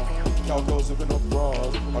car. Cowgirls whipping up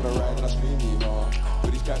bras. On the ride and I scream hard.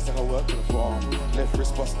 With these guys that I work on the farm. Left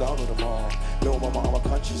wrist bust down on the arm. Little mama, I'm a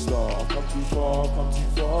country star. I've come too far, come too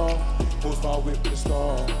far. Horsepower whip the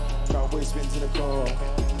star. Cowboy spins in the car.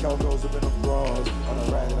 Cowgirls whipping up bras. On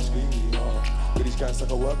the ride and I scream hard. With these guys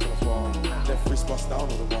like I work on the farm. Left wrist bust down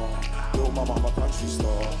on the arm. Little mama, I'm a country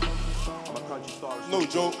star. No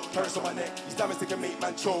joke, carrots on my neck, these diamonds they can make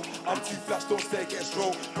man choke. I'm too flash, don't stare, get a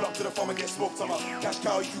stroke. Pull up to the farm and get smoked. I'm a cash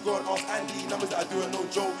cow, you can go and ask Andy. Numbers that I do are no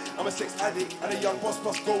joke. I'm a sex addict and a young boss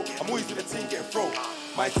plus go. I'm always with the team getting throat.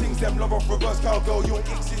 My things, them love off reverse cowgirl. You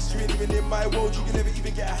don't exist, you ain't even in my world. You can never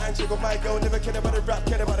even get a handshake on my girl. Never care about the rap,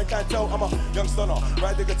 care about the clientele. I'm a young stunner,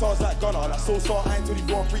 ride the guitars like Gunner. Like Soul, I ain't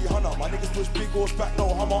 24 300. My niggas push big horse back,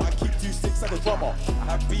 no hammer. I keep 2 sticks like a drummer.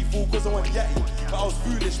 I had beef all cause I went yatty, but I was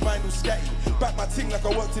foolish, mind was scatty. Back my ting like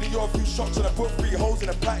I worked to the yard, few shots and I put 3 holes in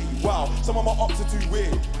a patty. Wow, some of my ops are too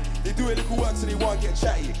weird. They do a little work so they won't get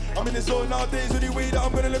chatty. I'm in the zone nowadays, only way that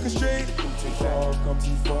I'm gonna look straight. Come too far, come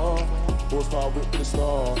too far. Horsepower whip with a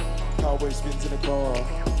star. Cowboy spins in the car.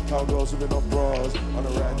 Cowgirls whipping up bras. On the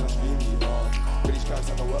ride and screaming on. British guys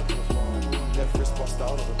have to work in the farm. Left wrist bust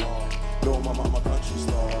down on the bar. Little mama, I'm a country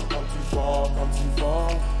star. Come too far, come too far.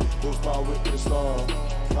 Horsepower whip with a star.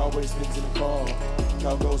 Cowboy spins in the car.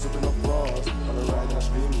 Cowgirls whipping up bras. On the ride and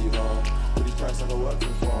screaming on. British guys have to work in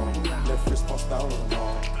the farm. Left wrist bust down on the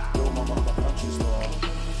bar. Little mama, I'm a country star.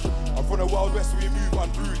 I'm from the Wild West, we move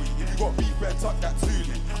unruly. If you got beef, better tuck that Thule.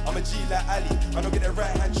 I'm a G like Ali, I don't get a right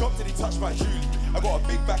hand chop till he touch my Julie. I got a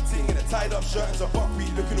big back ting and a tied up shirt and some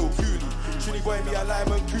buckwheat looking all coolie. Trini boy me a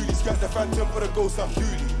lime and coolie, scrap the phantom for the ghost I'm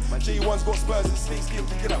coolie. My J1's got spurs and snake skin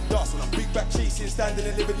picking up dust. Big back chasing, standing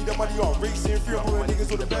and living, need the money on racing. 3 or 4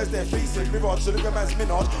 niggas all the birds they're facing. Mirage, so look at man's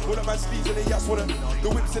minage. All the man's sleeves and the yachts wanna. The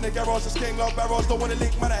whips in the garage, just getting love barrage. Don't wanna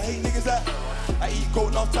link, man, I hate niggas that. I eat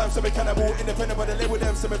goat enough time, so me cannibal. Independent but the label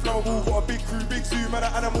them, so me flammable. Got a big crew, big zoo, man,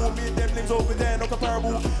 an animal. Me and them limbs over there, no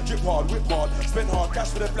comparable. Drip hard, whip hard, spend hard, cash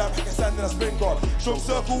for the blam, hack a sand and I spend guard. Strong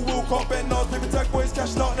circle, will can't bend nod, paper tag boys,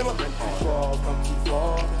 cash out, never. Come too far, come too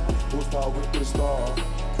far. Horsepower whip with a star.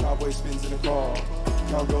 Cowboy spins in the car.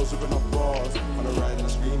 Cowgirls whipping up bars. On the ride and I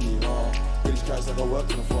scream, British guys like I work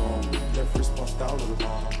in the farm. Left wrist bust down on the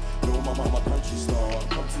bar. Little mama, I'm a country star.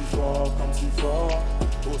 Come too far, come too far.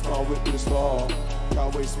 Horsepower whip with a star.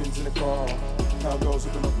 Cowboy spins in the car. Cowgirls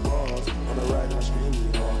whipping up bars. On the ride and I scream,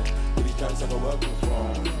 British guys like I work in the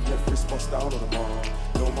farm. Left wrist bust down on the bar.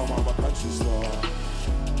 Little mama, I'm a country star.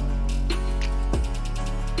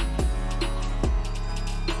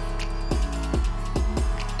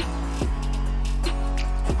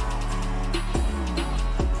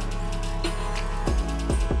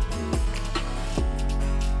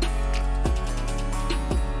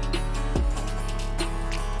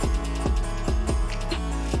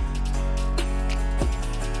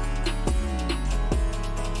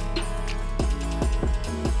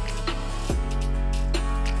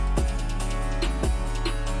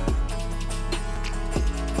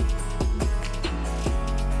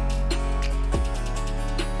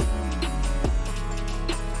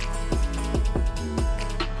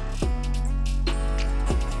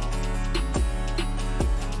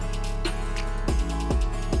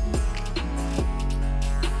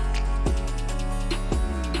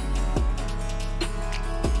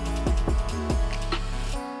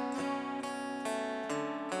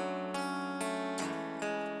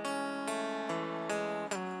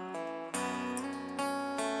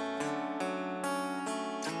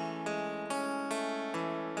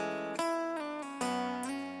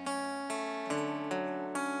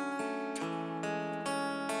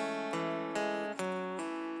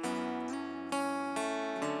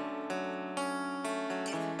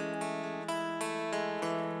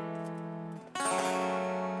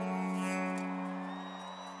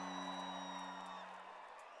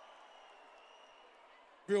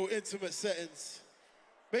 Real intimate settings.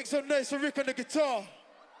 Make some noise for Rick on the guitar.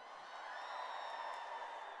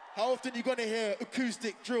 How often you gonna hear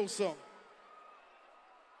acoustic drill song?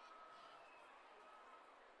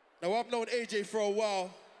 Now I've known AJ for a while.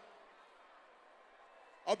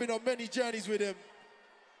 I've been on many journeys with him.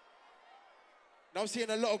 And I'm seeing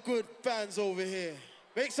a lot of good fans over here.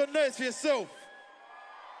 Make some noise for yourself.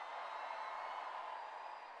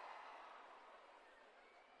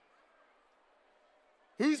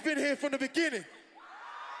 Who's been here from the beginning?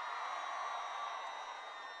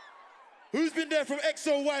 Who's been there from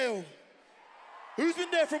XOYO? Who's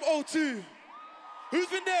been there from O2? Who's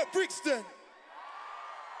been there at Brixton?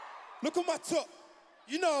 Look on my top.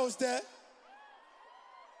 You know I was there.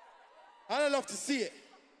 And I love to see it.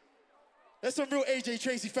 There's some real AJ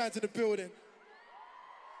Tracey fans in the building.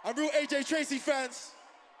 And real AJ Tracey fans,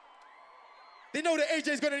 they know that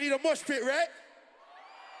AJ's gonna need a mosh pit, right?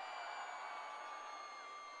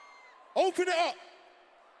 Open it up.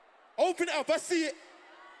 Open it up, I see it.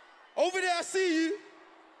 Over there, I see you.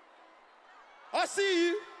 I see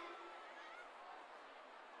you.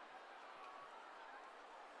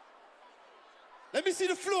 Let me see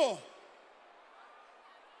the floor.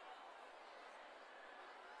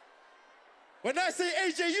 When I say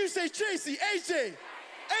AJ, you say Tracey. AJ,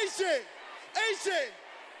 AJ, AJ.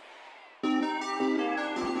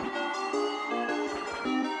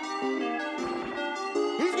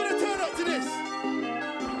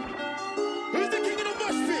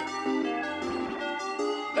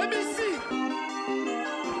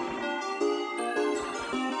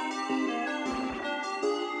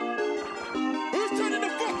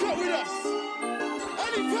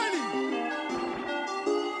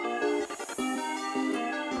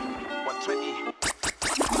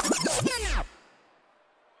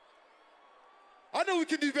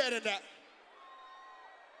 can do better than that.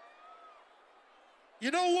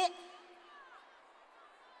 You know what?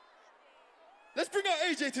 Let's bring out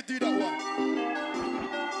AJ to do that one.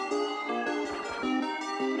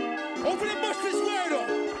 Open the mosh pits wide up.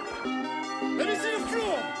 Let me see the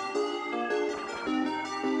floor.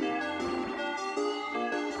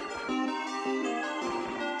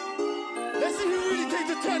 Let's see who really came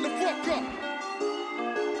to turn the fuck up.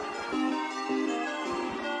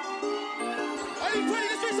 Are you ready?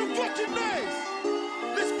 Let's make some fucking noise.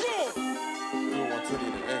 Let's go. 120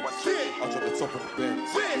 in the end. I dropped the top of the bench.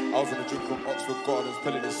 I was on a drink from Oxford Gardens,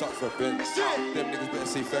 pulling in socks for a bench. Them niggas better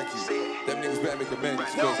say thank you. Them niggas better make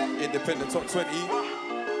amends. Cause independent top 20.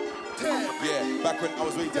 Yeah, back when I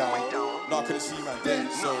was way down. Now I couldn't see man then.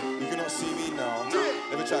 So you cannot see me now.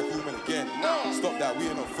 Never try cool man again. Stop that, we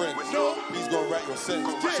are not friends. Please go and write your sense.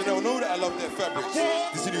 Chanel know that I love their fabrics.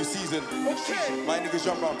 This is a new season. My niggas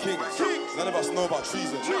jump around kings. None of us know about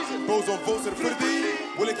treason. Bros on votes to the Friday.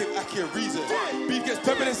 Will it give Aki a reason? Beef gets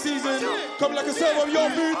peppered in season. Come like a server of your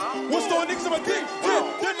food. What's the niggas on my dick?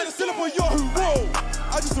 Them men are still up on Yahoo. Whoa,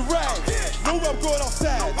 I just arrived. Know where I'm going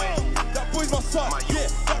outside. That boy's my son. Yeah,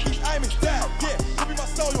 that means I'm his dad. Yeah, give me my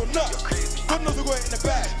style, you're nuts. God knows I got it in the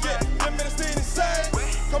bag. Yeah, them men are staying inside.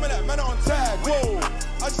 Coming at man on tag. Whoa,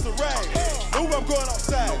 I just arrived. Know where I'm going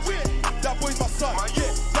outside. That boy's my son.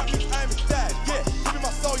 Yeah, that means I'm his dad. Yeah, give me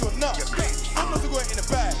my style, you're nuts. God knows I got it in the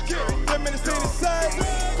bag. Yeah, them men are staying inside.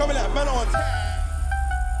 Coming at man on tag.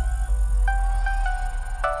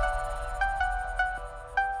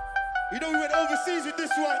 You know we went overseas with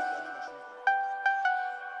this one.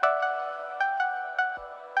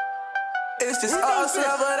 It's just us,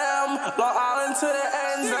 never them. Long Island to the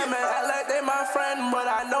ends. They may act like they my friend, but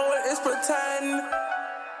I know it is pretend.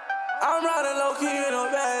 I'm riding low-key in a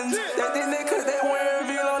Benz. They think they could, they wearing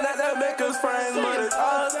Velo, that they make us friends. But it's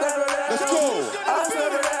us, never them. Let's go. Us,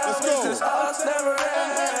 never them. Let's go. It's just us, never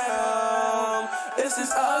them. It's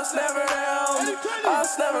just us, never them.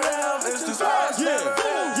 Us, never them. It's just us, never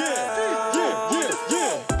them.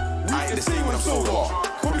 I ain't the same when I'm sober.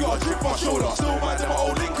 Probably got a drip on my shoulder. Still mind that my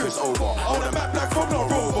old link is over. I want a map black from no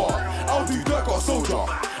rover. I'll do dirt, got a soldier.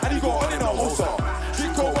 And he got on in a holster.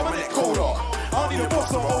 Drink cold, but my neck colder. I don't need a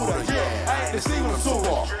boss, I'm older. Yeah, I ain't the same when I'm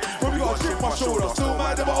sober. Probably got a drip on my shoulder. Still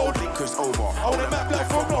mind that my old link is over. I want a map black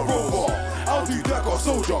from no rover. I'll do dirt, got a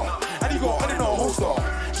soldier. And he got on in a holster.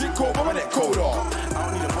 Drink cold, but my neck colder. I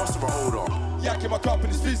don't need a boss, I'm older. Yak in my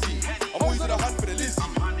company's busy. I'm always in a hunt for the Lizzie.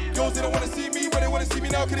 Girls, they don't wanna see me, but they wanna see me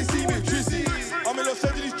now, can they see me with Drizzy? I'm in Los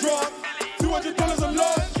Angeles drunk, $200 a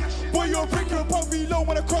lunch. Boy, you're a prick, you're a punk, be low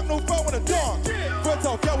when I crack, no foul when I dance.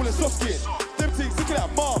 Fertile gal with a soft skin, them things looking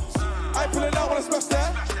at moms. I ain't pulling out when I smash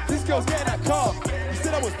that, this girl's getting that calm. You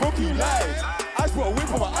said I was broke, you lied. I just put a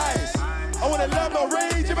whip on my eyes. I wanna love my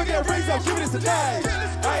rage, if I get a raise, I'll give it tonight.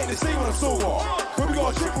 I ain't the same when I'm sober, when we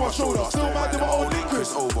got a chip on my shoulder. Still mad that my old link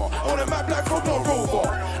is over. I want a map black from no rover.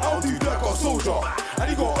 I don't do dirt, got a soldier. And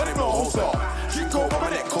he got on it, no holster. Drink cold, but my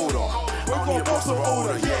neck colder. When we got a boss, I'm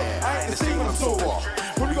older. Yeah, I ain't the same when I'm sober.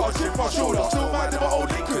 When we got a chip on my shoulder. Still mad that my old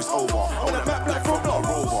link is over. I want a map black from no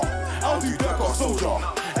rover. I don't do dirt, got a soldier.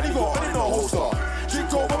 And he got on it, no holster. Drink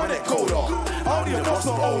cold, but my neck colder. I don't need a boss,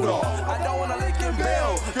 I'm older. I don't wanna lick and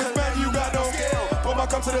bail. Cause man, you got no skill. When I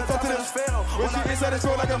come to the top of the fail. When she inside, it's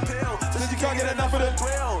feel like a pill. Says you can't get enough of the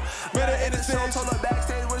thrill. Met her in the stage. Told her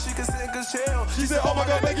backstage where she can sit and chill. She said, oh my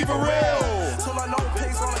God, make you for real. Told her no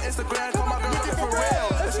pics on Instagram. Call my girl looking for real.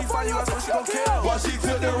 If she find you, that's what she gon' kill. But she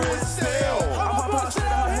took the risk still. I'm her pop straight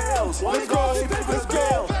out her heels. Let's go, let's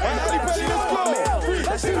go. And everybody, let's go.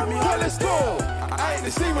 3, 2, 1, let's go. I ain't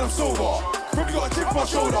the same when I'm sober. Probably got a chip on my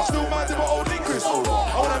shoulder. Still mad that my old link is over.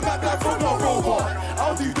 I want a map black from no rover.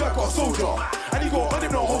 I'll do dirt, got a soldier. And he got on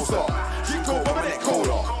him, no holster. Drink cold, but my neck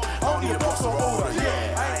colder. I don't need a boss, I'm older.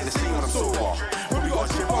 Yeah, I ain't the same when I'm sober. Probably got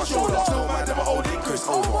a chip on my shoulder. Still mad that my old link is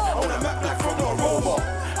over. I want a map black from no rover.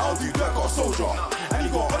 I'll do dirt, got a soldier. And he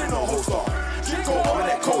got on him, no holster. Drink cold, but my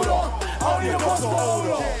neck colder. I don't need a boss, I'm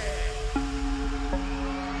older.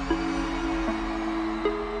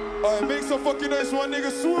 Alright, make some fucking nice one,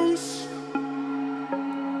 nigga. Swoosh.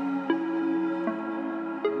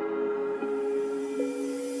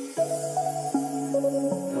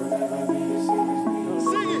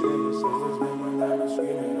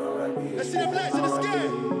 Let's see them lights in the sky.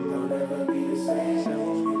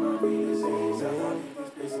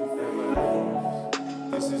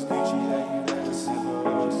 This is Gucci that you never see.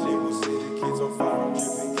 Label say the kids on fire, I'm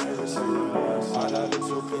dripping kerosene. And I look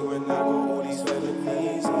so clean when I got all these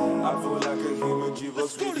felonies. I feel like a human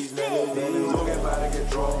G-Vox with these melodies. Don't get mad, I get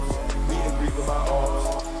drops. We agree with my arms.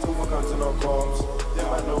 Overcomes and our comms. Them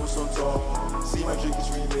I nose on top. See my drink is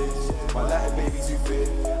remixed. My Latin baby too fit.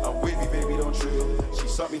 I'm with me, baby, don't trip. She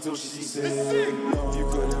sucked me till she sick. You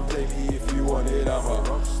couldn't play me if you wanted, I'm a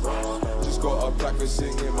rockstar. Just got a plaque for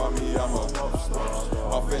singing, mommy, I'm a rockstar.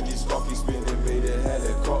 My Fendi's cocky spinning, made a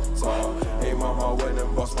helicopter. Hey mama, when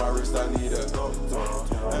them bust my wrist, I need a doctor.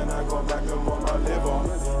 And I got Magnum on my liver.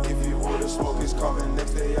 If you order smoke, it's coming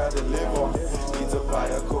next day, I deliver. Need to buy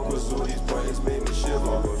a coke, cause all these boys made me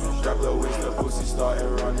shiver. Grab the waist, the pussy started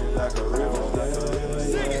running like a river.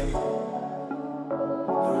 Sing it!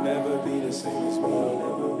 Don't ever be the same as me.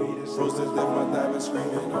 Rose to death, my diamond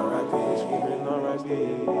screaming R.I.P.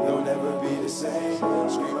 Don't ever be the same.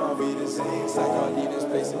 Scream, I'll be the same. Psych Out, leave this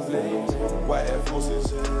place in flames. White Air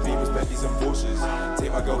Forces, Beamers, Bentleys and Porsches.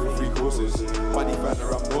 Take my girl for 3 courses. Money found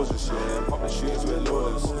her up nauseous, yeah. Pop the shoes with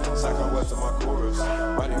lawless. Psych Out words on my chorus.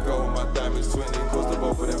 My new girl with my diamonds twinning, cause the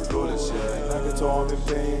both of them flawless, yeah. Like a toe, I'm in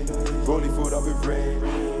pain. Rolling food up with rain.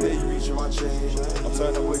 There you reach my chain. I'm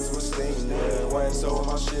turning away to a stain, yeah. Why it's so on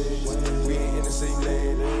my shades? We ain't in the same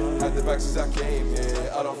lane. Had the back since I came,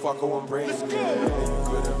 yeah. I don't fuck on brains, yeah. You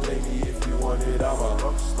couldn't play me if you wanted, I'm a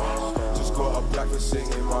rockstar. Just got a plaque for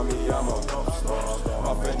singing, mommy, I'm a rockstar.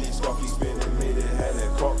 My Fendi's cocky spinning, made a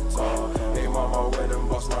helicopter. Hey mama, when them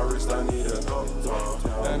bust my wrist, I need a doctor.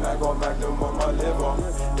 And I got Magnum on my liver.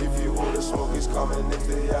 If you order smoke, it's coming next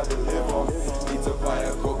day, I deliver. Need to buy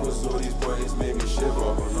a coke, cause all these boys made me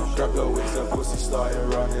shiver. Grab the waist, the pussy started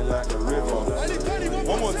running like a river.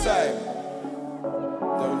 One more time.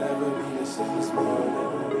 Don't ever be the same as me.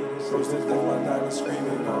 Rose to death, my diamond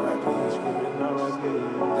screaming R.I.P.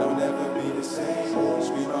 Don't ever be the same.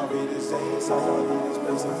 Scream, I'll be the same. Psych Out, leave this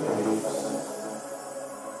place in flames.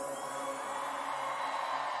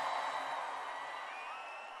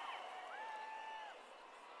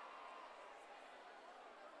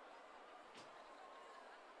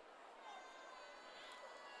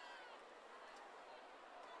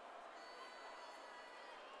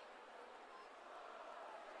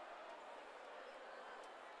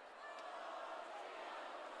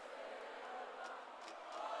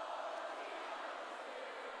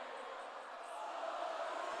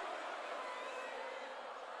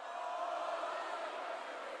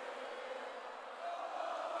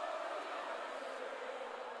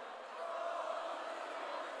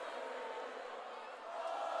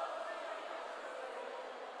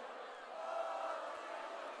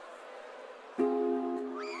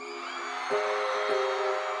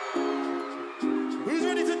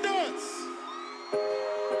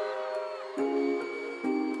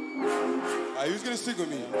 Who's gonna stick with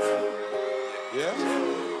me? Yeah?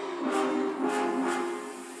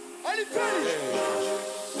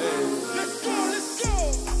 Let's go!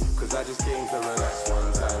 Cause I just came to relax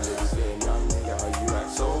one time. They be saying, young nigga, how you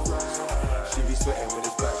act so right? She be sweating with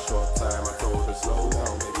this back short time. I told her, slow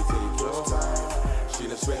down, baby, take your time. She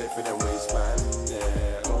done sweating for them waistband,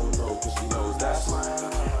 yeah. Oh no, cause she knows that's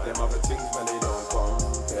mine. Them other things, man, they don't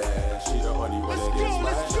compare. She the only one that gets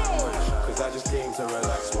mine. Cause I just came to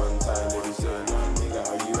relax one time. They be saying, young nigga,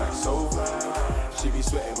 how you act so right? She be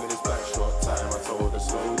sweating with this back short time. I told her,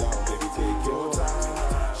 slow down, baby, take your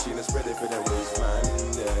time. She done spread it for them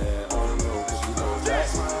waistband, yeah. Oh no, cause she knows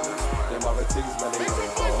that's mine. Them other things, man, they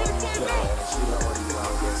don't compare. She the only one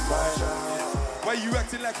that gets mine. Why you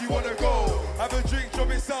acting like you wanna go? Have a drink, drop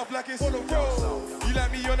it south like it's on the road. You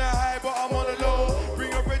like me on a high, but I'm on a low.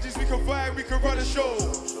 Bring up Reggies, we can vibe, we can run a show.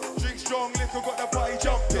 Drink strong, liquor, got the party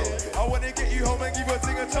jumping. I wanna get you home and give your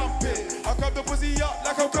thing a thumping. I grab the pussy up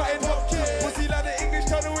like I'm cutting hopkins. Pussy like the English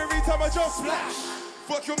tunnel every time I jump splash.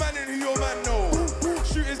 Fuck your man and who your man know.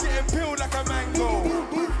 Shooters getting peeled like a mango.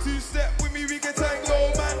 Two-step with me, we can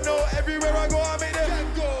tango. Man, no, everywhere I go, I make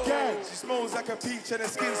them gang. She smells like a peach and her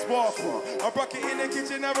skin sparkle. I broke it in the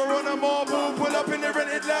kitchen, never on a marble. Pull up in the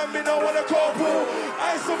rented land, me don't want a carpool.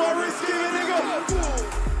 Ice on my wrist, give it a go.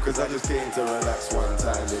 Cause I just came to relax one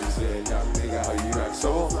time. They be saying, young nigga, how you act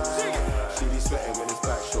so fine? She be sweating when it's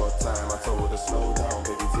back short time. I told her, slow down,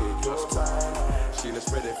 baby, take your time. She done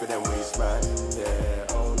spread it for them waistband,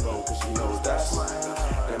 yeah. Oh no, cause she knows that's mine.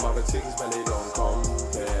 Them other things, man, they don't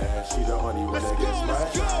compare. She the only one that gets mine.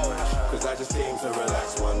 Cause I just came to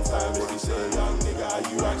relax one time. They be saying, young nigga, how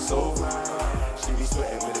you act so fine? She be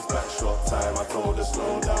sweating when it's back short time. I told her,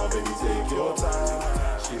 slow down, baby, take your time.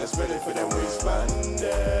 She done spread it for them waistband,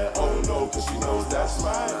 yeah. Oh no, cause she knows that's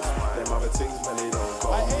mine. Them other things, man, they don't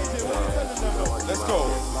compare. Let's go.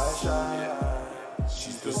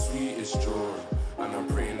 She's the sweetest joy, and I'm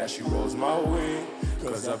praying that she rolls my way.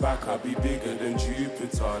 Cause her back I'll be bigger than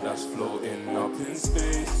Jupiter, that's floating up in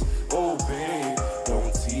space. Oh babe,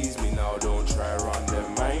 don't tease me now, don't try run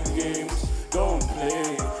them mind games. Don't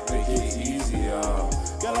play, make it easier.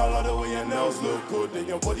 and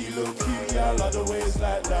your body look cute, yeah, I love the way it's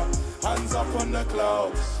like that. Hands up on the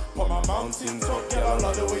clouds, put my mountain top, yeah, I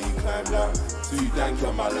love the way you climb that. Too dank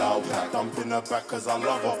on my loud, like dump in the back, cause I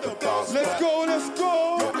love off the bounce. Let's go, let's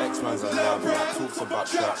go! Your ex-man's a loud, talks about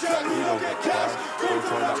trap, you don't get cash, go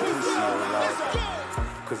for that pussy or loud.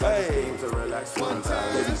 Cause I just came to relax one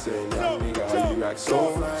time. Baby saying, young nigga, how you act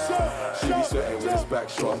so fly? She be sweating with his back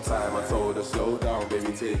short time. I told her, slow down,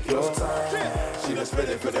 baby, take your time. She just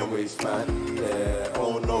ready for them waistman, yeah.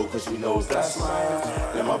 Oh no, cause she knows that's mine.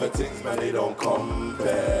 Them other things, man, they don't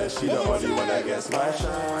compare. She the only one that gets my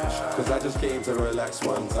shine. Cause I just came to relax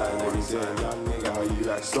one time. Baby saying, young nigga, how you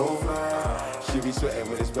act so fly? She be sweating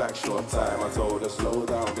with his back short time. I told her, slow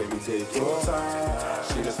down, baby, take your time.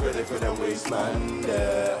 She just ready for them waistman,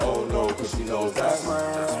 yeah. Oh no, cause she knows that's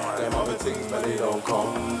mine. Them other things, but they don't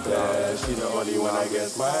compare. She the only one that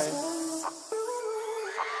gets mine.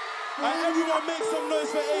 And everyone make some noise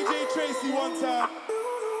for AJ Tracey one time.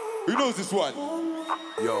 Who knows this one?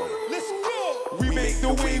 Yo. Let's go! We make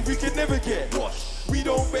the wave we can never get washed. We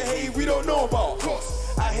don't behave, we don't know about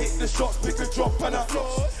floss. I hit the shots, pick a drop and I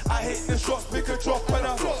floss. I hit the shots, pick a drop and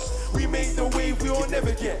I floss. We make the wave we will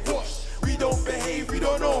never get washed. We don't behave, we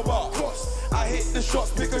don't know about floss. I hit the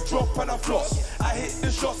shots, pick a drop and I floss. I hit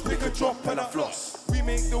the shots, pick a drop and I floss. We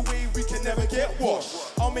make the wave we can never get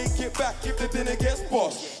washed. I'll make it back if the dinner gets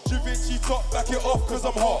bossed. Givenchy top, back it off cause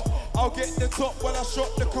I'm hot. I'll get the top while I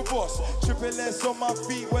shot the caboose. Triple S on my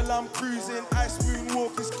feet while I'm cruising. Ice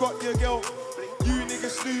moonwalk, it's got your girl. You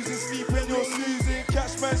niggas snoozing, sleeping, you're snoozing.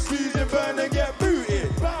 Catch man snoozing, burn and get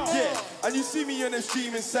booted. Yeah, and you see me on the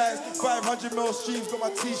streaming sites. 500ml streams, got my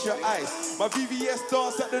t-shirt ice. My VVS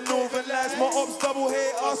dance at the Northern Lights. My ops double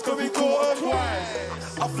hate, ask can we caught them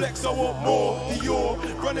twice. I flex, I want more, Dior.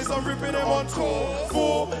 Runners, I'm ripping them on tour.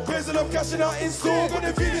 4 pairs and I'm cashing out in store. Got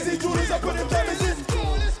the VVS and Jordans, I put them diamonds in.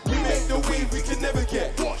 We make the wave we can never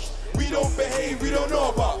get washed. We don't behave, we don't know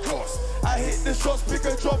about cost. I hit the shots, pick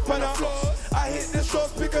a drop and I floss. I hit the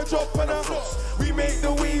shots, pick a drop and I floss. We make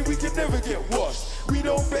the wave, we can never get washed. We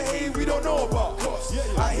don't behave, we don't know about cost.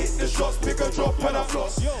 I hit the shots, pick a drop and I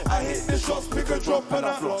floss. I hit the shots, pick a drop and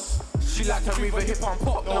I floss. She like to read a hip hop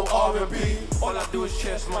pop, no R&B. All I do is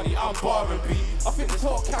chase money, I'm bar and B. I think this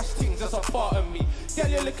whole cash thing's just a part of me. Girl,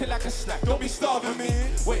 you're looking like a snack, don't be starving me.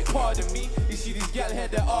 Wait, pardon me, you see these gal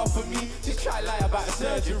head that are for me. Just try lie about the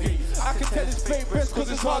surgery. I can tell it's fake breast cause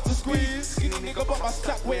it's hard to squeeze. Skinny nigga but my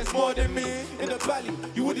stack weighs more than me. In the valley,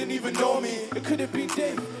 you wouldn't even know me. It could have been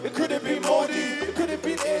Dave, it could have been Morty. It could have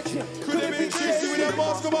been AJ, could have been Tracey. With that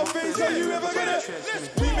mask on my face, are you ever gonna?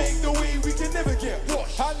 We make the wave we can never get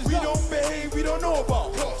washed. We don't behave, we don't know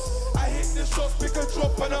about floss. I hit the shots, pick a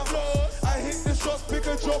drop and I floss. I hit the shots, pick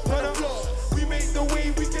a drop and I floss. We make the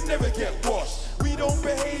wave we can never get washed. We don't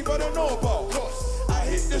behave, I don't know about floss. I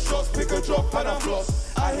hit the shots, pick a drop and I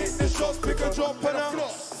floss. I hit the shots, pick a drop and I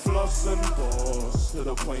floss. Floss and boss, to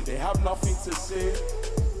the point they have nothing to say.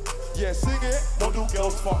 Yeah, sing it. Model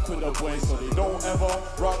girls fuck with the boys so they don't ever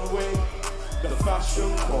run away. The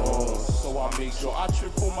fashion course, so I make sure I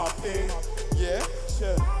triple my pay. Yeah,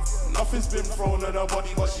 yeah. Nothing's been thrown at her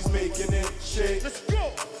body, but she's making it shake. Let's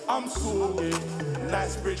go! I'm sorry.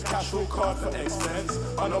 Knightsbridge casual card for expense.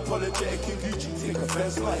 Unapologetic in Gucci, take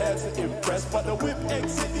offense. Not here to impress, but the whip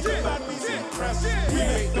exit, the man me's impressed. We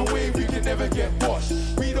make the wave, we can never get washed.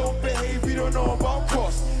 We don't behave, we don't know about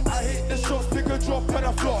cost. I hit the shots, pick a drop and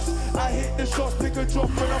I floss. I hit the shots, pick a drop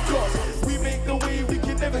and I floss. We make the wave, we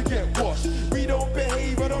can never get washed. We don't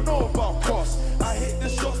behave, I don't know about cost. I hit the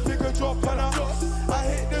shots, pick a drop and I floss. I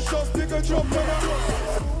hit the shots, pick a drop and I floss.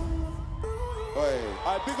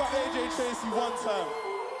 I big up AJ Tracey one time.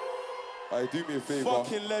 Alright, do me a favor.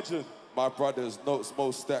 Fucking legend. My brothers, notes,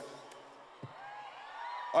 MoStack.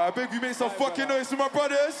 Alright, I beg you make some fucking noise for my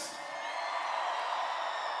brothers.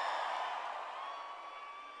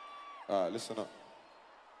 Alright, listen up.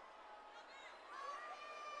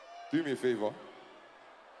 Do me a favor.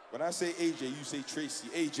 When I say AJ, you say Tracey.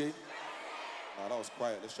 AJ. Nah, that was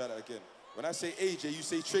quiet. Let's try that again. When I say AJ, you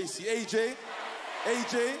say Tracey. AJ.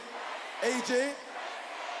 AJ. AJ.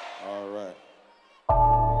 All right.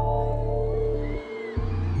 All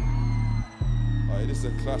right, this is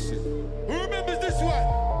a classic. Who remembers this one?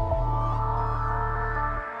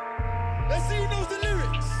 Let's see who knows the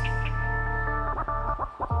lyrics.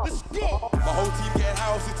 Let's go. My whole team getting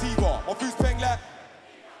high off the T-bar. My food's paying like,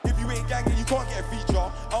 if you ain't ganging, you can't get a feature.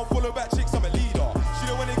 I don't follow back chicks, I'm a leader. She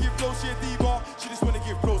don't wanna give flows, she a diva. She just wanna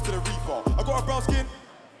give flows to the reefer. I got a brown skin.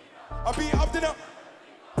 I beat it up, then up.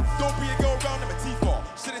 Don't be a girl round, I'm a T-bar.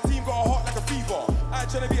 Said the team got a heart like a fever. I ain't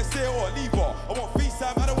tryna be a stayer or a lever. I want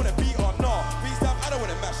FaceTime, I don't wanna beat her, nah. FaceTime, I don't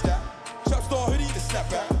wanna match that. Trap star hoodie, the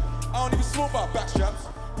snapback. I don't even smoke. talk about backstraps.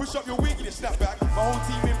 Push up your wig and your snapback. My whole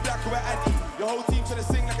team in black, we're anti. Your whole team trying to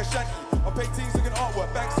sing like a shanty. I paint things like an artwork,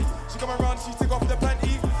 Banksy. She come around, she take off the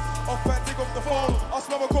panty. Off pant, take off the phone. I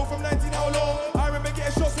smell my coat from 19, how long? I remember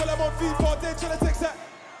getting shots while I'm on feet, part then trying to text that.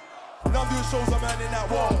 Now I'm doing shows, I'm man in that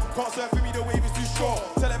wall. Can't surf for me, the wave is too strong.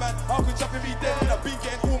 Tell him, man, how could jumping be dead? I've been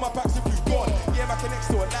getting all my packs of blue gone. Yeah, my connects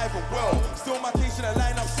to alive and well. Still my case in a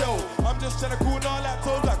line up sell. I'm just trying to cool down like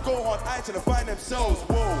toes that go on, I trying to find themselves.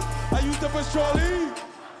 Whoa, I used to push Charlie.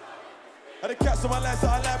 And the cats on my lines that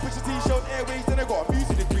I like, picture T-shirt, airways, then I got a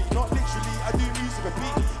music degree. Not literally, I do music for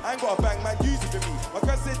beat. I ain't got a bang, man, use it for me. My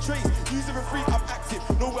cousin said Trace, use it for free, I'm active.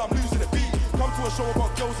 No way I'm losing the beat. Come to a show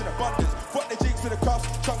about girls in abundance. Fuck the jakes with the cuffs,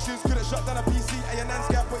 junctions, couldn't shut down a PC. And your nan's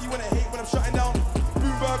gap, but you wanna hate when I'm shutting down.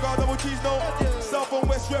 Boomburger, double cheese, no. South and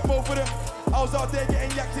West, rep both of them. I was out there getting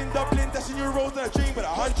yacked in Dublin, dashing euros and a dream with the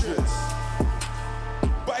hundreds.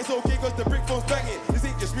 But it's okay cause the brick phone's banging. This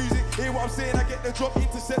ain't just music, hear what I'm saying? I get the drop,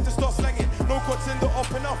 intercept to start slanging. No contender up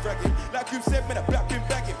and out fragging. Like you said, man, a black bin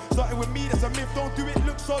bagging. Starting with me, that's a myth, don't do it.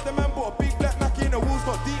 Looks hard, the man bought a big black Mackie and the walls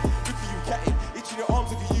got deep. Look at you catting, itching your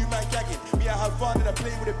arms, look at you man gagging. Me, I have fun and I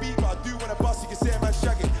play with a beat, but I do when I bust, you can say a man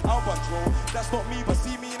shagging. I'll control, that's not me, but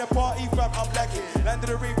see me in a party, fam, I'm lagging. Land of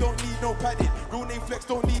the rave, don't need no padding. Real name flex,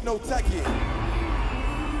 don't need no tagging.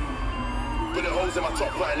 Bullet holes in my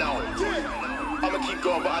top right now. I'ma keep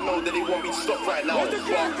going, but I know that they want me to stop right now. But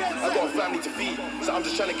I got a family to feed, so I'm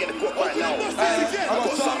just trying to get the guap right now. I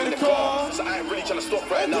got something in the car, so I ain't really trying to stop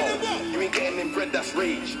right now. You ain't getting in bread, that's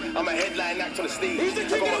rage. I'm a headline act on the stage. I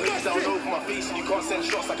got my hoods down over my face, and you can't send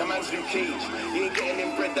shots like a man's new cage. You ain't getting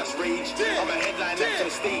in bread, that's rage. I'm a headline act on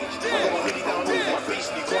the stage. I got my hoodie down over my face,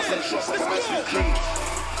 and you can't send shots like a man's new cage.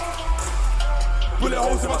 Bullet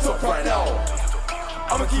holes in my top right now.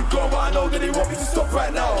 I'ma keep going, but I know that they want me to stop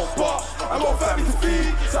right now. But I got a family to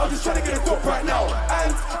feed, so I'm just trying to get a guap right now.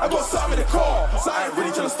 And I got something in the car, so I ain't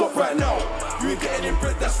really trying to stop right now. You ain't getting in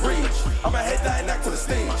bread, that's rage. I'm a headline act to the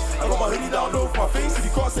stage. I got my hoodie down over my face, and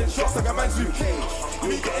you can't send shots like a man's new cage.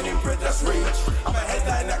 You ain't getting in bread, that's rage. I'm a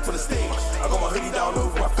headline act to the stage. I got my hoodie down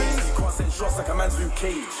over my face, and you can't send shots like a man's new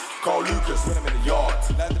cage. Carl Lucas when I'm in the yard.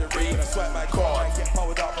 Landed the rave, I swipe my car. I get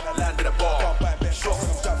powered up when I landed the bar. Can't buy bet shots,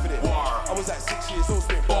 and I'm strapped for it. I was like 6 years old,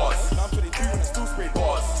 spitting bars. Now I'm 22 and I still spray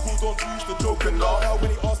bars. School don't use the joke and laugh. Now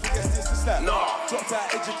when he asked me, guess this is that. Nah. Dropped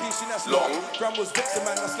out education, that's long. Gram was vexing,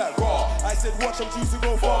 man, that's like raw. I said, watch, I'm choosing to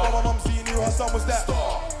go far. My mum see knew her son was that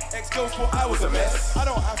star. Ex-girls thought I was a mess. I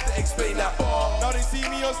don't have to explain that bar. Now they see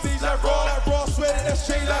me on stage like raw, swear that that's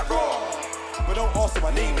chain like raw. But don't ask what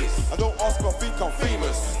my name is. I don't ask if I think I'm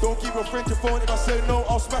famous. Don't keep a friend your phone. If I say no,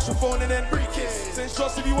 I'll smash your phone and then break it. Send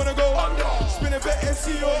shots if you wanna go under. Spin a bet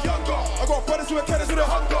MC or younger. I got brothers who are cannons with a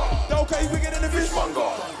hunger. That okay, we get in the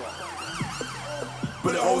fishmonger.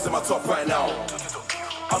 Bullet holes in my top right now.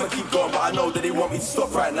 I'ma keep going, but I know that they want me to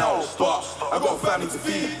stop right now. But I got a family to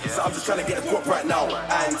feed, so I'm just trying to get a guap right now.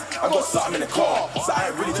 And I got something in the car, so I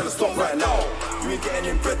ain't really trying to stop right now. You ain't getting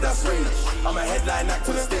in bread, that's rage. I'm a headline act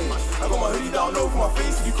to the stage. I got my hoodie down over my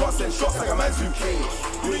face, and you can't send shots like a man's new cage.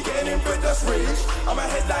 You ain't getting in bread, that's rage. I'm a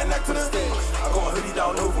headline act to the stage. I got my hoodie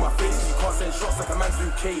down over my face, and you can't send shots like a man's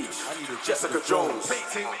new cage. I need a Jessica Jones,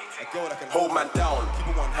 a girl that can hold man down,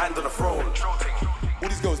 keep one hand on the throne. All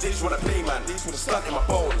these girls, they just wanna play, man. They just wanna stunt in my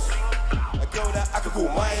bones. A girl that I could call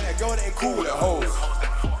mine, a girl that ain't cool with her hoes.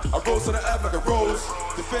 I rose to the earth like a rose,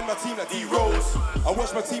 defend my team like D-Rose. I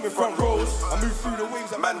watch my team in front rows, I move through the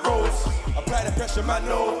waves like man rolls. Apply the pressure, man,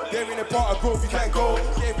 no. They're in a part of growth, you can't go.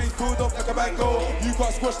 Get face pulled off like a mango. You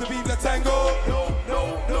can't squash the beat like tango.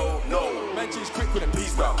 No. Man change quick with a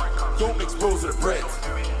peace now. Don't mix bros with the bread.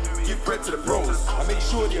 Give bread to the bros. I make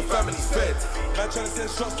sure that your family's fed. Man trying to send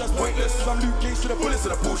shots, that's pointless. Cause I'm Luke Cage to the bullets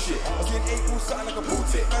of the bullshit. I see an 8-ball something like a bull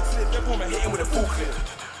tip. Man to the devil, man hitting with a full clip.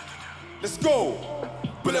 Let's go.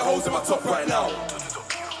 Bullet holes in my top right now.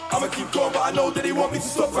 I'ma keep going, but I know that they want me to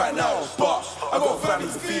stop right now. But I got a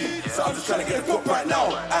family to feed, so I'm just trying to get a guap right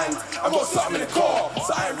now. And I got something in the car,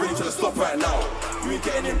 so I ain't really trying to stop right now. You ain't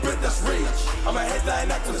getting in bread, that's rage. I'm a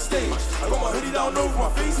headline act on the stage. I got my hoodie down over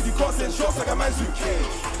my face, and you can't send shots like a man's new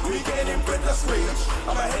cage. You ain't getting in bread, that's rage.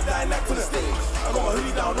 I'm a headline act on the stage. I got my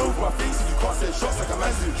hoodie down over my face, and you can't send shots like a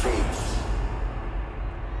man's new cage.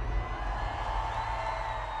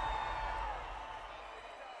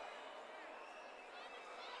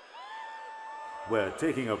 We're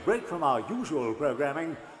taking a break from our usual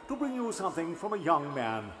programming to bring you something from a young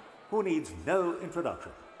man who needs no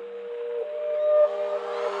introduction.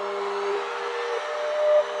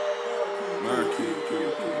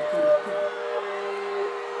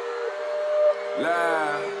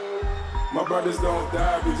 My brothers don't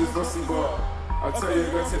die, we just Vossi Bop. I tell you,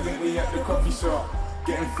 girl, to meet me at the coffee shop.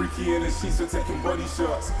 Getting freaky in the sheets, we're taking body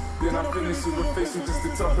shots. Then I finish with a facial just to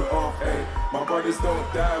top it off. Hey, my brothers don't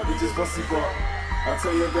die, we just Vossi Bop. I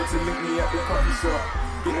tell your girl to link me at the coffee shop.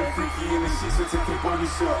 Getting freaky in the sheets, we're taking body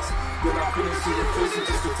shots. Then I finish with a facial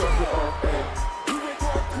just to top it off. Hey,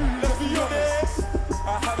 let's be honest.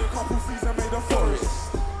 I had a couple seasons made a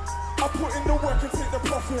forest. I put in the work and take the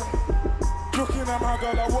profit. Looking at my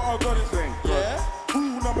girl like what I got it. Yeah.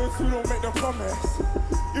 Rule number 2, don't make the promise.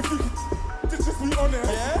 If you just be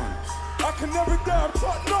honest. Yeah. I can never die, I'm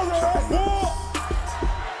Chuck Norris. What?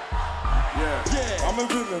 Yeah. I'm a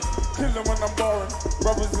villain, killing when I'm barring.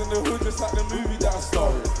 Brothers in the hood just like the movie that I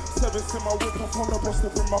star in. 7s in my whip, I found a bus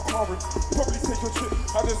up in my car. Probably take a trip,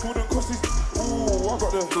 I just wouldn't cost it. Ooh, I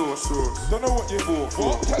got the don't know what you're for.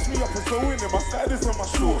 What? Catch me up and so in it, my sliders and my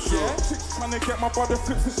shorts. Yeah. Chicks trying to get my brother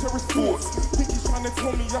flips and share his sports. Think he's trying to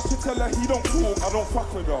tell me I should tell her he don't talk. I don't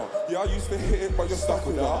fuck with her. Yeah, I used to hit it, but you're stuck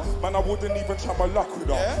with her. Man, I wouldn't even try my luck with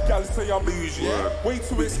her. Gals say I'm bougie, way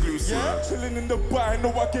too exclusive. Chilling in the bar, I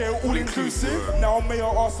know I get it all inclusive. Now may I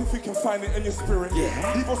ask if you can find it in your spirit?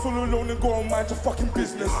 Leave us all alone and go and mind your fucking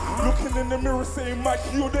business. Looking in the mirror saying, Mike,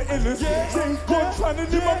 you're the illest. James Bond trying to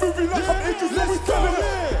live my movie like I'm Idris. Let's go.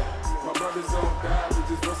 My brothers don't die, we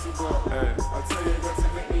just Vossi Bop. I tell you, got to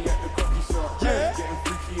link me at the coffee shop. Getting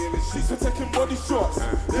freaky in the sheets, we're taking body shots.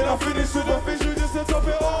 Then I finish with a facial just to top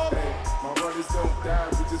it off. My brothers don't die,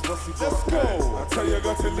 we just Vossi Bop. Let's go. I tell you,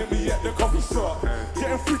 got to link me at the coffee shop.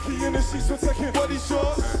 Getting freaky in the sheets, we're taking body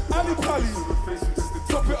shots. Ali Pally,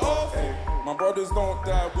 top it off. My brothers don't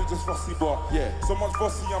die, we just Vossi Bop. So much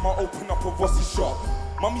Vossi, I'ma open up a Vossi shop.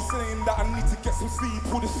 Mommy saying that I need to get some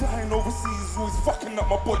sleep. All this flying overseas is always fucking up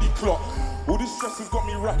my body clock. All this stress has got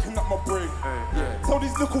me racking up my brain. Tell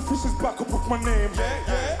these little fishes back up with my name.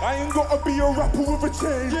 I ain't gotta be a rapper with a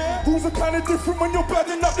chain. Rules are kinda different when you're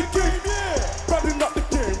badding up the game. Badding up the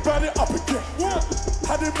game, bad it up again.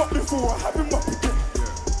 Had him up before, I have him up again.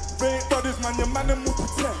 They ain't brothers, man, your man them will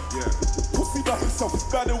pretend. Pussy by himself is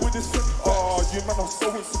better with his friend. Oh, you man are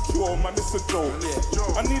so insecure, man, it's a joke.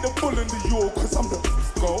 I need a bull in the York, cause I'm the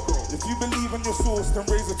go. If you believe in your source, then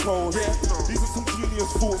raise a toast. These are some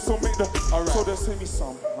genius thoughts, so make the so they say me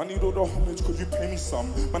some. I need all the homage, could you pay me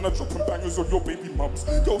some? Man, I'm dropping bangers on your baby mums.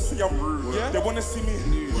 Girl, see I'm rude. They wanna see me.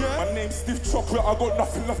 My name's Stiff Chocolate, I got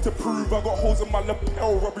nothing left to prove. I got holes in my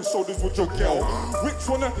lapel, rubbing shoulders with your girl. Which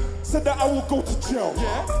one said that I will go to jail?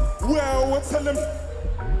 Well, tell him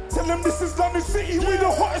this is London City, we the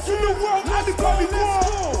hottest in the world. Ali Pally,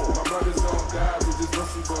 my brothers don't die, we just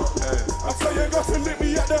Vossi Bop. I tell you, got to link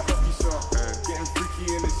me at the coffee shop. Getting freaky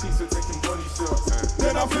in the sheets, we're taking body shots.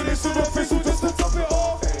 Then I finish with a facial just to top it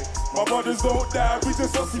off. My brothers don't die, we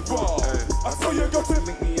just Vossi Bop. I tell you, got to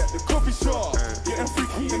link me at the coffee shop. Getting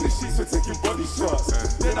freaky in the sheets, we're taking body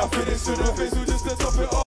shots. Then I finish with a facial just to top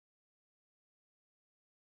it off. –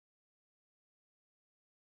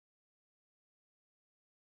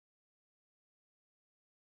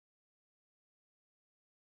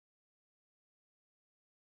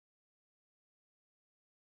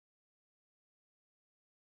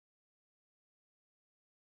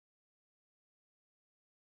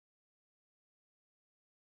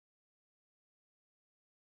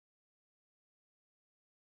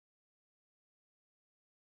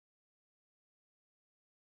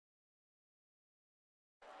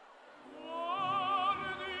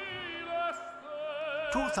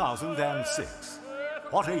 2006.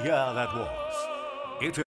 What a year that was.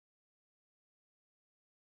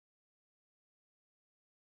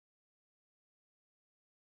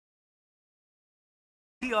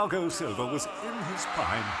 Thiago Silva was in his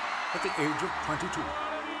prime at the age of 22.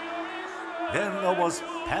 Then there was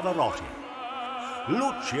Pavarotti,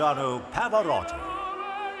 Luciano Pavarotti,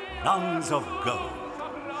 Nuns of Gold.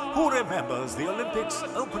 Who remembers the Olympics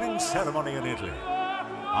opening ceremony in Italy?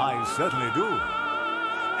 I certainly do.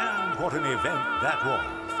 And what an event that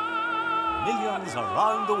was. Millions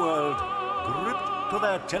around the world gripped to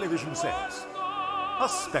their television sets. A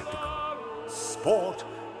spectacle. Sport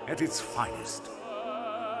at its finest.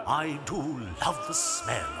 I do love the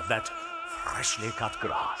smell of that freshly cut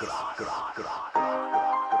grass.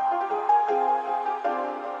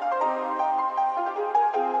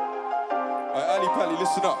 Ali Pally,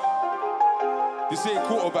 listen up. This ain't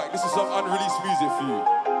quarterback, this is some unreleased music for you.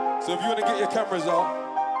 So if you want to get your cameras out,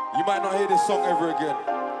 you might not hear this song ever again.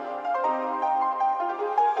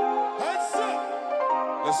 Hands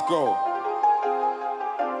up! Let's go.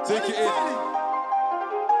 Take it in.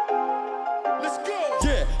 Let's go!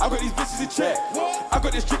 Yeah, I got these bitches in check. I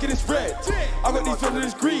got this drink and it's red. I got these friends and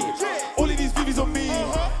it's green. All of these BBs on me.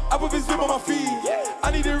 I put this swim on my feet.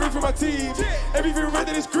 I need a ring for my team. Everything red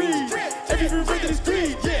and it's green. Everything red and it's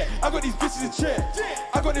green. Yeah. I got these bitches in check.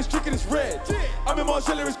 I got this trick and it's red. I'm in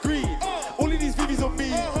Margiela, it's green. All of these VVs on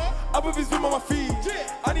me. Up with his vim on my feet.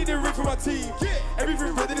 I need a ring for my team.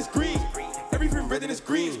 Everything red and it's green. Everything red and it's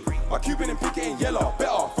green. My Cuban and pink ain't yellow.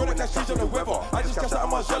 Better, throw the cash change on the weather. I just cashed out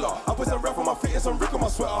on Margiela. I put some rap on my feet and some Rick on my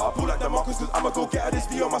sweater. I pull like the Marcus cause I'ma go get her. This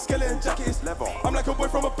V on my skeleton jacket is leather. I'm like a boy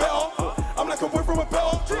from a better. I'm like a boy from a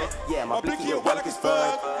better. Yeah, my blinky and well like it's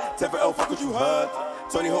fur. 10 for L, fuck what you heard.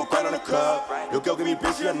 Tony Hawk grind on the curb. Your girl give me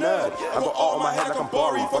bitch, you a nerd. I got art on my head like I'm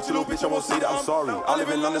Bari. Fuck your little bitch, I won't say that I'm sorry. I live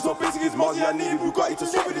in London, so basic is Marzi. I need a Bugatti to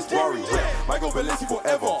solve with this worry. Might go Balenci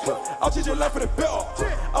forever. I'll change your life for the better.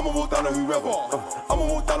 I'ma walk down on whoever. I'ma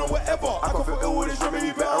walk down on whatever. I can feel ill with this drum,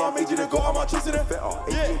 maybe better. I made you the goal, I'm not chasing it better.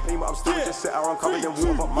 18 payment, I'm still just set out. I'm coming and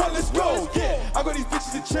warm up. Man, let's go. Yeah, I got these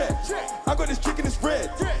bitches in check. I got this trick and it's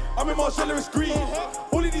red. I'm in Margiela, it's green.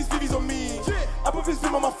 All of these VVs on me. I put this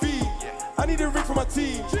film on my feet. I need a ring for my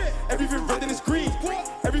team. Everything red and it's green.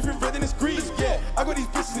 Everything red and it's green. Yeah, I got these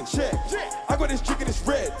bitches in check. I got this trick and it's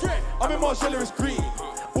red. I'm in Margiela, it's green.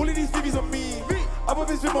 All of these VVs on me. I put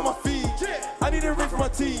this film on my feet. I need a ring for my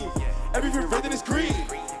team. Everything red and it's green.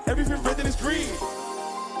 Everything red and it's green.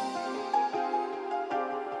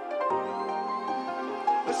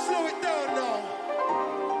 Let's slow it down now.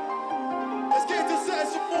 Let's get into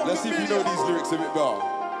some more. Let's see if you know these lyrics a bit better.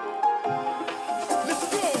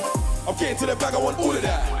 I'm getting to the bag, I want all of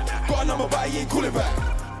that. Got a number, but he ain't calling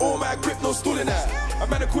back. All my grip, no stalling that. I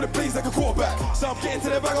man, I call the plays like a quarterback. So I'm getting to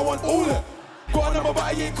the bag, I want all of it. Got a number,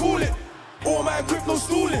 but he ain't calling. All my grip, no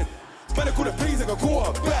stalling. Man, I call the plays like a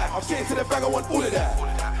quarterback. I'm getting to the bag, I want all of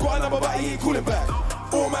that. Got a number, but he ain't calling back.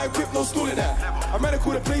 All my grip, no stalling that. I man, I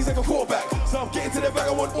call the plays like a quarterback. So I'm getting to the bag,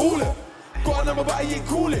 I want all of it. Got a number, but he ain't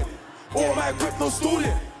calling. All my grip, no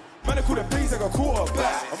stalling. Man, I call the plays like a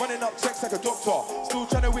quarterback. I'm running up checks like a doctor. Still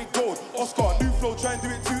trying to win gold. Oscar, new flow, try and do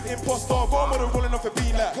it to imposter. Got a model rolling off a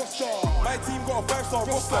bean like my team got a 5-star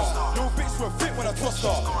roster. No bitch will fit when I trust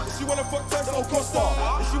her. If she wanna fuck times, that'll cost her.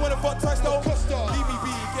 If she wanna fuck times, that'll cost her. Leave me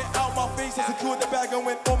be, get out my face. I secured the bag and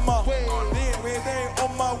went on my way. They ain't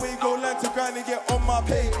on my way. Go land to grind and get on my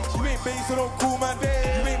page. You ain't base, so don't cool, man.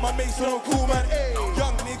 You ain't my mate, so don't cool, man.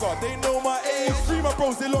 Young nigga, they know my age. 3 my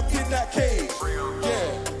bros, they locked in that cage.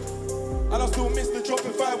 Yeah. And I still miss the drop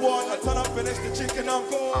if I want. I turn up, finish the chicken, I'm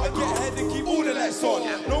gone. I get ahead and keep all the lights on.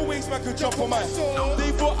 No waste man could jump on my song.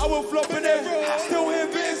 They thought I would flop in them. Still here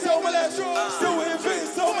fitting so my left. Still here fitting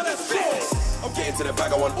so my left. I'm getting to the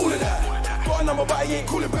bag, I want all of that. Got a number, but he ain't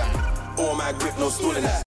calling back. All my grip, no stalling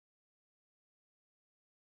that.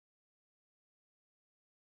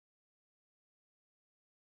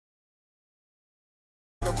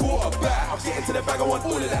 A quarterback. I'm getting to the bag, I want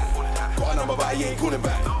all of that. Got a number, but he ain't calling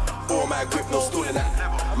back. All my grip, no stalling that.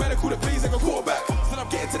 I man, I call the plays like a quarterback. Then I'm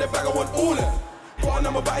getting to the bag, I want all it. Got a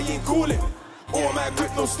number, but he ain't calling. All my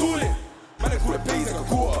grip, no stalling. Man, I call the plays like a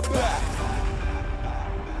quarterback.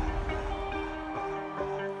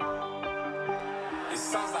 It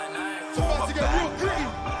sounds like night. So about to get real gritty.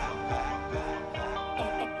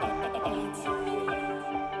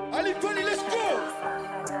 Ali Funny, let's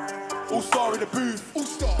go. All star in the booth. All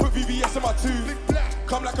star. Put VVS in my tooth.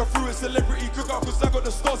 Come like a fruit celebrity cookout cause I got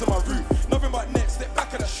the stars on my roof. Nothing but net, step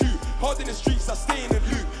back and I shoot. Hard in the streets, I stay in the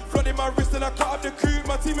loop. Flooding my wrist and I cut up the coupe.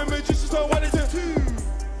 My team of magicians don't want it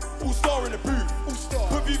to. All star in the booth. All star.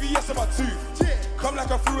 Put VVS in my tooth. Yeah. Come like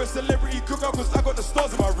a fruit celebrity cookout cause I got the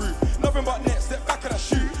stars on my roof. Nothing but net, step back and I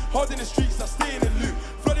shoot. Hard in the streets, I stay in the loop.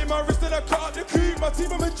 Flooding my wrist and I cut up the coupe. My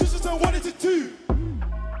team of magicians don't want it to do.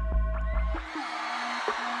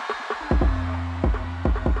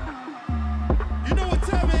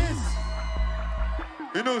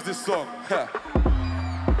 Who knows this song? Yeah?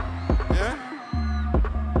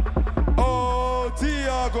 Oh,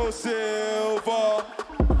 Thiago Silva.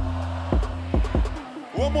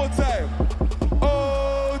 One more time.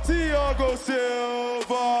 Oh, Thiago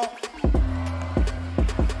Silva.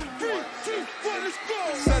 3, 2, 1, let's go.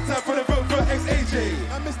 Sad time for the vote for ex-AJ.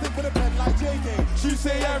 I missed it for the pen like JJ. You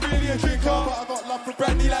say I'm really a drinker, but I got love for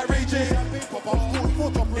brandy like Ray J.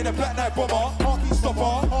 In a black night bomber, heartbeat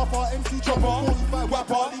stopper, half our MC chopper, 45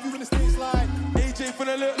 whapper, leave you in the stage like AJ for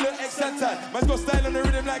the little ex-Santan. Man's got style on the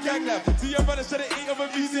rhythm like Gangnam. See your brother try to eat of a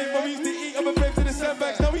music, but we used to eat of a fame to the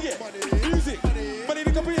sandbags. Now we get music. Money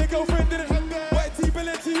to couple your girlfriend didn't. White tee,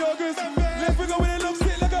 Balenciagas. Left finger with a long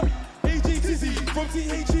stick like a AJ Tizzy from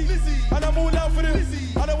THE. And I'm all out for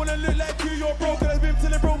this. I don't wanna look like you, you're broke, and I've been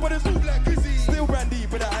telling bro, but it's all like Grizzy. Still brandy,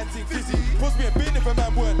 but that antique fizzy. Post me a bin if a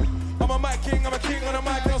man weren't. I'm a mic king, I'm a king on a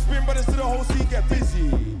mic, and I'll spin brothers to the whole scene get busy.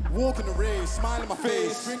 walk in the rain, smile in my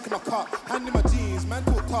face, drink in my cup, hand in my jeans, man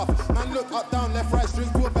talk tough, man look up, down, left, right,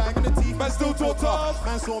 strings to a bag in the teeth. Man still still talk tough.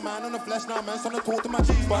 Man saw man on the flesh now, man trying to talk to my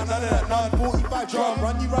G's. But none of that, none. 45 drum,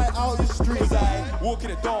 run you right out the street. Cause I walk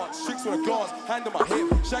in the dance, tricks with a glance, hand on my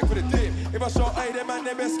hip, shack for the dip. If I show hey, them man,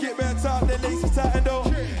 they best skip better time, they lazy tighten though.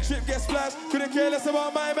 Ship gets splashed, couldn't care less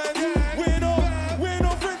about my man. We're no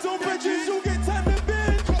friends or bridges, you'll get time to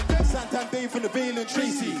bin. Santan Bay from the Vale and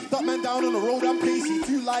Tracey. Duck man down on the road, I'm pacey.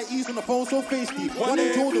 Two light E's on the phone, so feisty. One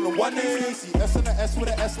name Jordan and one name Stacey. S and the S with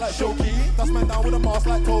an S like Shoki. Dust man down with a mask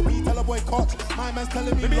like Kobe. Tell a boy Koch, my man's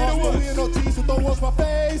telling me lost, but we ain't no T, so don't wash my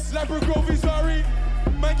face. Ladbroke Grove is sorry.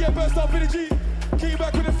 Man get burst off in the G. Came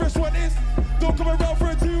back with a fresh one is. Don't come around for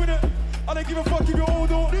a 2 in it. I don't give a fuck if you're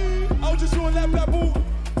old or I'll just show a lap ball.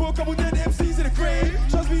 Put a couple dead MCs in the grave.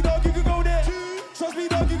 Trust me dog, you can go there. Trust me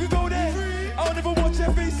dog, you can go there. I'll never watch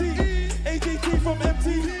FAC. AJT from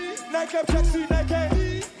MT. Nightcap tracksuit,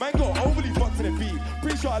 Nike. Man got overly fucked to the beat.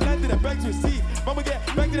 Pretty sure I landed and back to his teeth. Mama get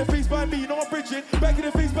back in the face by me. No, I'm bridging. Back in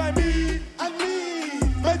the face by me. And me.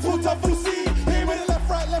 Man talk tough, we'll see. Here with the left,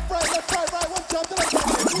 right, right. One jump, then I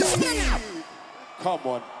come.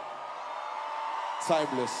 Come on.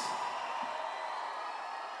 Timeless.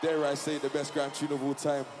 Dare I say the best grand tune of all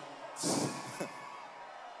time.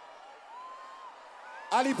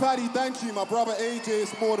 Ali Paddy, thank you. My brother AJ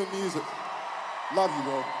is more than music. Love you,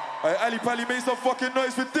 bro. Hey, Ali Paddy, make some fucking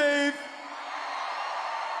noise for Dave.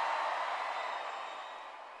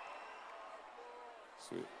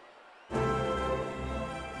 Sweet.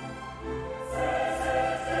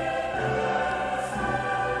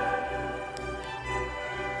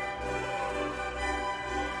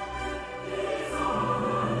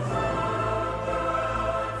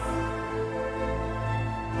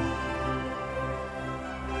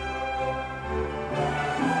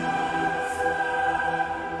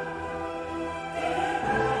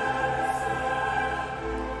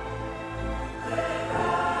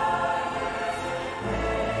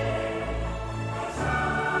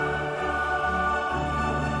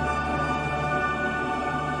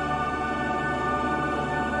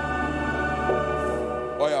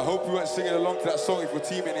 I hope you weren't singing along to that song if we're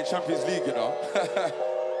teaming in Champions League, you know.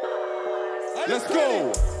 Let's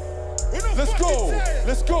go. Let's go.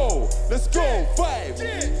 Let's go. Let's go. 5,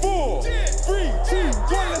 4, 3, 2,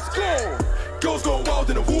 1, let's go. Girls going wild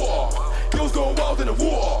in the water. Girls going wild in the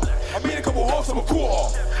water. I made a couple halves, I'm a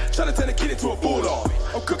quarter. Trying to turn a kid into a baller.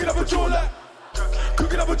 I'm cooking up a jaw like.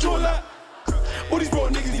 Cooking up a jaw like. All these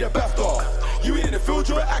broad niggas need a BAFTA. You ain't in the field,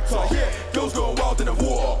 you're an actor. Yeah, girls going wild in the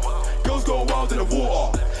water. Girls going wild in the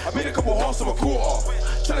water. I made a couple halves, I'm a quarter.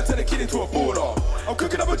 Trying to turn a kid into a baller. I'm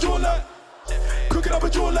cooking up a jaw like. Cooking up a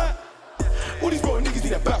jaw like. All these broad niggas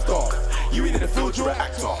need a BAFTA. You ain't in the field, you're an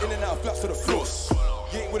actor. In and out of flats to the floss.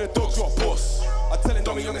 You ain't with a dog, you're a boss. I tell him,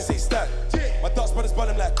 dummy, young and say stand. My Dutch brothers bun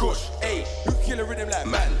him like Kush. Ayy, who kill a rhythm like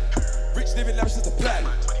man? Rich living lavish is the plan.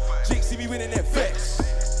 Jake see me winning their vex.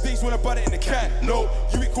 Things wanna bun it in the can. No,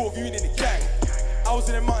 you ain't caught if you ain't in the gang. I was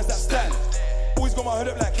in the mountains that stand. Always got my hood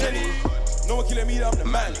up like Kenny. No one killing me, that I'm the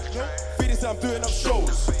man. Feeding said I'm doing up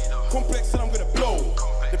shows. Complex said I'm gonna blow.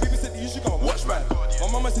 The people said that you should come and watch, man.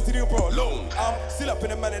 My mama said to the bro alone. I'm still up in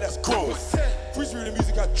the manner that's growth. Cruise through the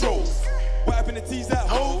music I drove. What happened to tease that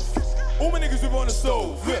hoe? All my niggas were on the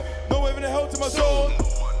stove. No way in the hell to my soul.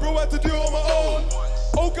 Bro, I had to do it on my own.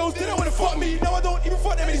 Old girls didn't wanna fuck me. Now I don't even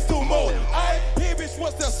fuck them and they still moan. I hear bitch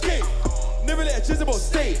wants to escape. Never let a Jezebel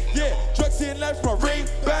stay. Yeah, drugs in life for my rain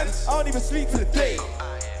bands. I don't even sleep for the day.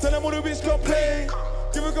 Tell them all the bitch can't play.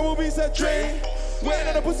 Give a couple beats that drain. Waiting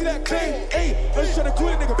on a pussy that claim. Ayy, I'm just trying to call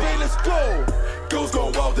it, nigga, babe, let's go. Girls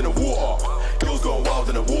going wild in the water. Girls going wild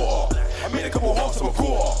in the water. I made a couple halves of a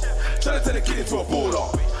quarter. Trying to turn a kid into a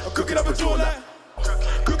baller. I'm cooking up a jaw like.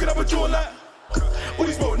 Cooking up a jaw like. All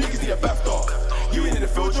these broke niggas need a BAFTA. You ain't in the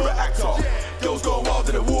field, you're an actor. Girls going wild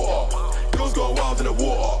in the water. Girls going wild in the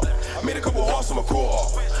water. I made a couple halves of a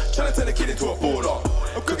quarter. Trying to turn a kid into a baller.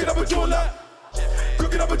 I'm cooking up a jaw like.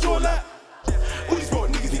 Cooking up a jaw like. All these broke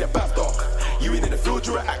niggas need a BAFTA. You ain't in the field,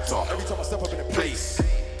 you're an actor. Every time I step up in the place,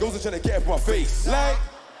 girls are trying to get up my face. Like,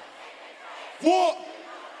 what?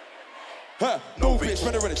 Huh, no bitch,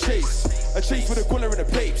 runner in a chase. A chase with a quiller in the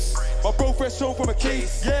papes. My bro fresh home from a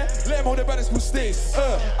case. Yeah, let him hold the baddest who stays.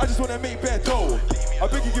 I just wanna make bad dough. I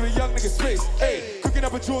beg you give a young nigga space. Hey, cooking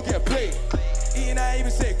up a jaw, get a plate. Eating, I ain't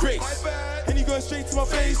even say grace. And he going straight to my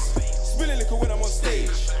face. Spilling liquor when I'm on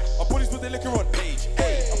stage. My body's put the liquor on page.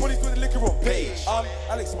 Hey, my body's put the liquor on page. I'm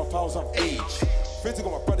Alex and my pals, I'm age. Friends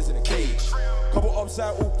got my brothers in a cage. Couple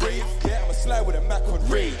upside, all brave. Yeah, I'ma slide with a Mac on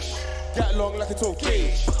rage. Get long like a 12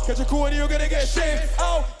 gauge. Catch a corner, you're gonna get shaved.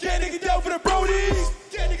 Oh, get a nigga down for the brodies.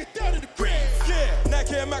 Get a nigga down to the grave. Yeah,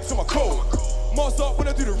 Nike and Max on my coat. Mask up when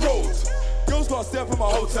I do the roads. Girls gotta stay up in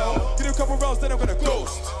my hotel. Get a couple rounds, then I'm gonna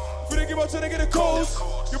ghost. Couldn't give up trying to get a coast.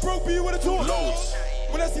 You broke, but you wanna talk. Loads.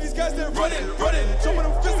 When I see these guys, they're running. Jumping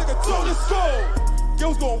them fists like a toe. Let's go.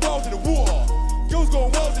 Girls going wild in the water. Girls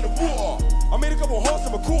going wild in the water. I made a couple hearts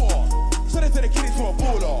in my quarter. So they turn the kid into a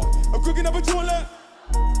baller. I'm cooking up a joint like.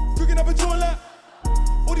 Cooking up a joint like.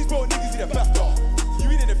 All these broke niggas in the back door. You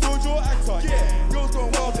in the field, you're actor. Yeah. Girls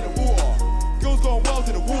going wild in the water. Girls going wild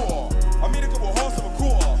in the water. I made a couple hearts in my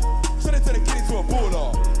quarter. So they turn the kid into a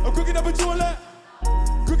baller. I'm cooking up a joint like.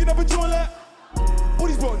 Cooking up a joint like. All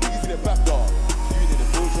these broke niggas in the back door. You in the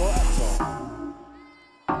field, you're actor.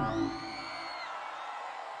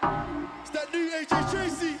 That new AJ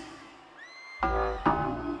Tracey.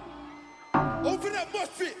 Open that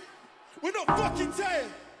must fit. We're not fucking tired.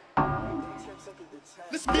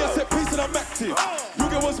 Listen, me, I said peace and I'm active. You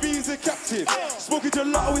get what's me is a captive. Smoking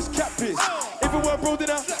gelato is captive. If it weren't bro,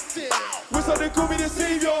 then I slapped it. What's up, they call me the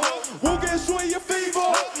savior. Won't get a short in your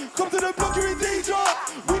favor. Come to the block, you're in danger.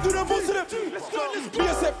 We do the most of them. Me,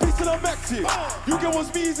 I said peace and I'm active. You get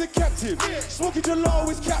what's me is a captive. Smoking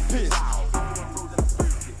gelato is captive.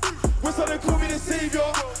 What's up, they call me the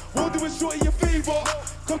savior. Won't do a short in your favor.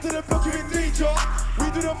 Come to the block, you're in danger.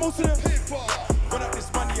 We do the most of them. Run up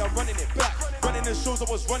this money, I'm running it back. Running the shows,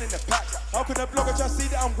 I was running the packs. How can a blogger try to say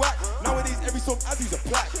that I'm whack? Nowadays, every song I do's a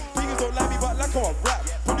plaque. Fingers don't like me, but like how I rap.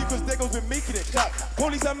 Probably cause Dego's been making it clap.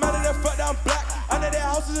 Police are mad at the fact that I'm black. I know their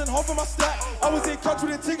houses and half of my stack. I was in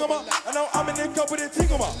country with a ting on my, and now I'm in the cup with a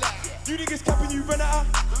ting on my. You niggas capping, you run out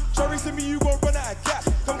of. Try racing me, you gon' run out of gas.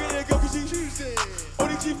 Come get your girl, cause she choosing.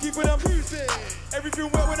 Only chief keep when I'm choosing.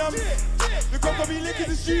 Everything wet when I'm the gun got me lickers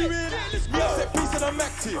and shooting. Me, I said peace and I'm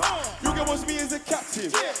active. You get what's me as a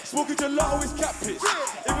captive. Smoking gelato is captive.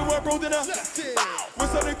 If it weren't bro, then I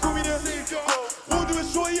what's up, they call me the won't do a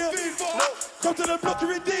short year. Come to the block,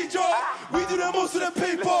 you're in danger. We do the most of the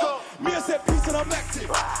paper. Me, I said peace and I'm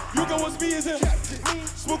active. You get what's me as a captive.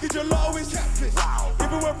 Smoking gelato is captive.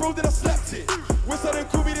 If it weren't bro, then I slapped it. What's up, they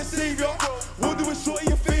call me the savior. Won't do a short in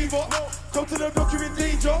your favor. Come to the block, you're in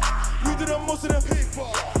danger. We do the most of the paper.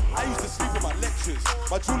 I used to sleep in my lectures.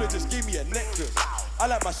 My jeweler just gave me a necklace. I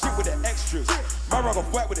like my shit with the extras. My rug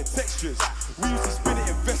off white with the textures. We used to spin it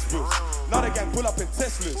in Vespers. Now the gang pull up in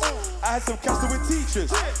Teslas. I had some castle with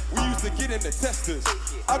teachers. We used to get in the testers.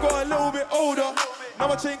 I got a little bit older. Now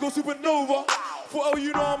my chain goes supernova. For all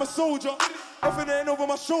you know I'm a soldier. F&N over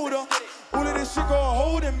my shoulder. All of this shit got a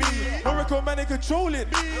hold in me. No record man ain't controlling.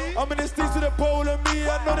 I'm in the States with a bowl of me.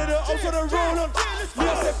 I know that the ops on the roll on. Me,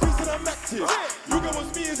 I said peace and I'm active. You got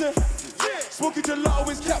what's me is a smoking gelato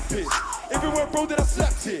is captive. If it weren't bro, then I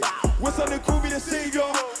slapped it. What's up, they call me the savior.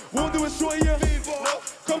 Won't do a short in your favor.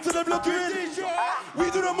 Come to the block, you're in.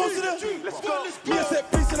 We do the most of them. Me, I said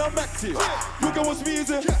peace and I'm active. You got what's me is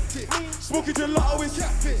a smoking gelato is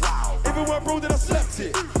captive. If it weren't bro, then I slapped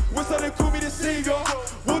it. What's up, they call me the savior.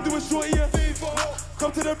 Won't do a short in your favor.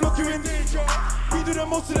 Come to the block, you're in danger. We do the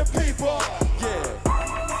most of the paper.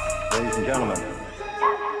 Yeah. Ladies and gentlemen.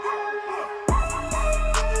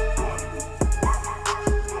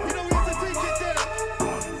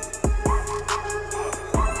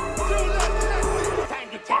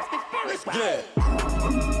 Yeah,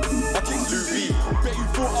 I kicked Louis. Bet you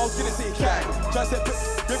thought I was gonna say gang. Try said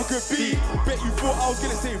never could be. Bet you thought I was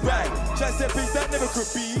gonna say rang. Try said bitch that never could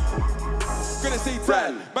be. Gonna say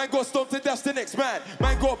tan. Man got stomped and that's the next man.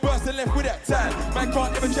 Man got burst and left with that tan. Man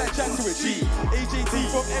can't ever chat to a G. AJT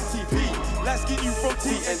from MTP. Last skin you from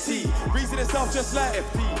TNT. Reason itself just like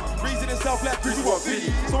FT. Reason itself like 3-1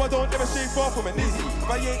 Billy. So I don't ever shave far from a nizzy.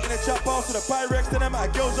 If I ain't in a chat house with a Pyrex, then I'm at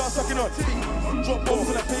a girl's jar sucking on tea. Drop bombs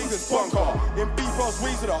on a pagan's bunker. In beef house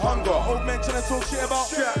ways with a hunger. Old men trying to talk shit about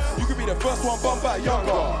straps. You could be the first one bummed by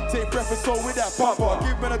younger. Take breath and soul with that bumper.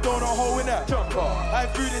 Give men a donut hole in that jumper. I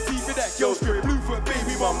have food and teeth in that girl strip. Blue foot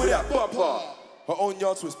baby mum with that bumper. Her own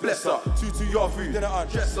yard twist, bless her. 2 yard food, then I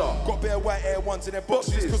undress her. Got bare white Air Ones in their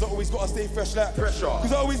boxes. Cause I always gotta stay fresh like pressure.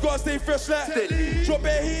 Cause I always gotta stay fresh like steady. Drop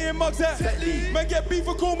bare heat in mugs like steady. Man get beef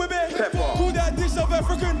for corn with bare pepper. Call that dish South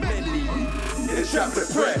African medley. In the Jackpot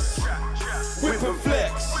press. Whip and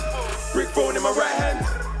flex. Brick phone in my right hand.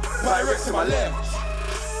 Pyrex in my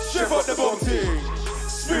left. Chef up the bomb team.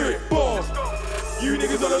 Spirit bomb. You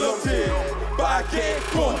niggas on a long team. But I get it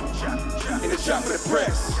gone. In the Jackpot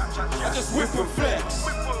press. I just whip and flex.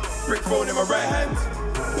 Brick phone in my right hand.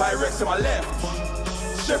 Pyrex in my left.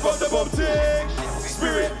 Chef up the bomb team.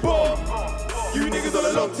 Spirit bomb. You niggas on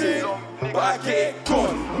a long team. But I get it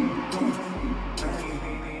gone.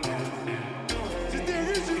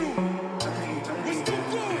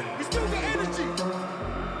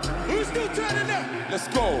 Let's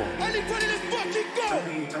go. Only funny, let's fucking go.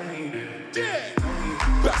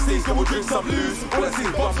 Yeah. Backstage, then we'll drink some loose. All I see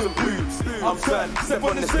is bumps and boobs. I'm turned, step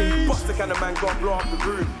on the stage. Bust the kind of man, gon' blow up the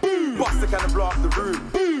room. Bust the kind of blow up the room.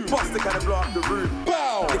 Bust the kind of blow up the room.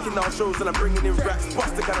 Bow. Licking down shows and I'm bringing in racks.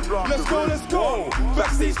 Bust the kind of blow up the room. Let's go.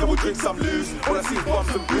 Backstage, then we'll drink some loose. All I see is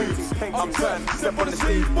bumps and boobs. I'm turned, step on the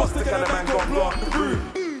stage. Bust the kind of man, gon' blow up the room.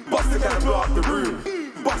 Bust the kind of blow up the room.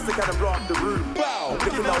 Bust the kind of blow up the room. Bow.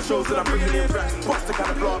 Licking down shows and I'm bringing in racks. Bust the kind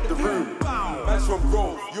of blow up the room. Man's from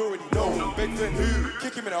Grove, you already know. Big friend who?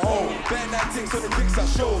 Kick him in a hole. Betting that things on the dicks I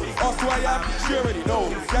show. Ask who I am, she already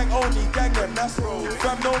know. Gang only, gang them, that's roll.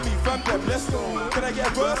 Fam know me, fam them, let's go. Can I get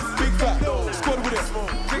a verse? Big fat, squad with it.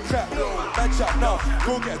 Big clap, man chat, nah.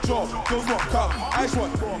 Go get a job, those won't come. Ice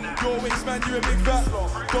one, your waist man, you a big fat.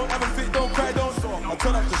 Don't have a fit, don't cry, don't. I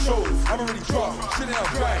turn up the shows, I'm already drunk. Chilling out,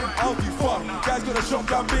 grind, I'll do fun. Guys got a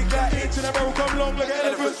shotgun, big like inch, and a barrel come long like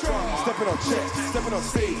an elephant. Stepping on checks, stepping on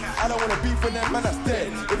stage. I don't wanna beef with them, man, that's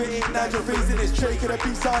dead. If it ain't Nigel facing this tray, can a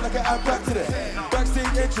beat sound like an amp back to the head?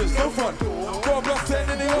 Backstage entrance, no front. Got a blast 10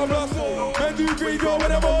 and they all blast. Men do graveyard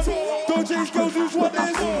when I'm on. Don't change girls, who's what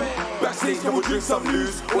this? Backstage, then we'll drink some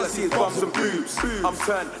loose. All I see is bumps and boobs. I'm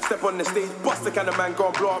turned, step on the stage, bust the kind of man,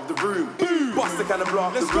 gon' blow up the room. Bust the kind of blow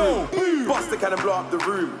up the room. Bust the kind of blow up the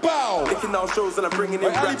room. Bow. Licking down shows and I'm bringing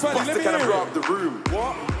in racks. Bust the kind of blow up the room.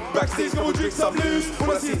 What? Backstage, then we'll drink some loose.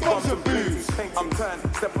 All I see is bumps and boobs. I'm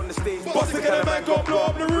turned, step on the stage, bust the kind of man, gon' blow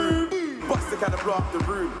up the room. Bust the kind of blow up the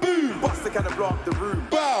room. Bust the kind of blow up the room.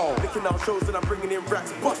 Bow. Licking out shows and I'm bringing in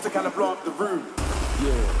racks. Bust the kind of blow up the room.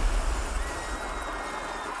 Yeah.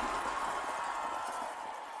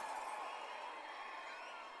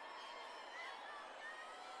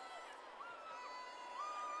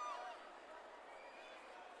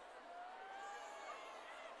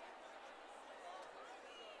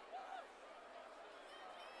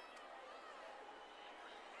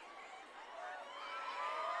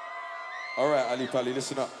 All right, Ali Pali,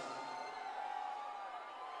 listen up.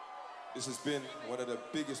 This has been one of the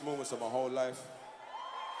biggest moments of my whole life.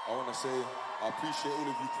 I want to say I appreciate all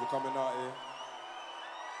of you for coming out here.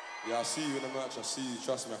 Yeah, I see you in the merch, I see you,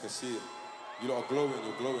 trust me, I can see it. You lot are glowing,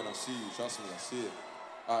 you're glowing, I see you, trust me, I see it.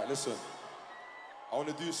 All right, listen. I want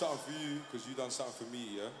to do something for you because you done something for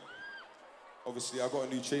me, yeah? Obviously, I got a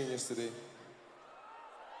new chain yesterday.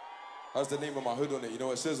 How's the name of my hood on it? You know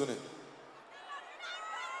what it says on it?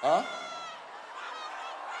 Huh?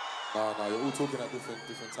 Nah, you're all talking at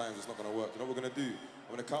different times. It's not gonna work. You know what we're gonna do?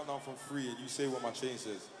 I'm gonna count down from 3 and you say what my chain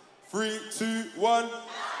says. 3, 2, 1.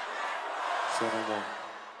 Say no more.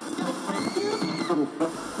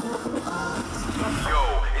 Yo,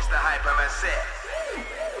 it's the Hyperman set.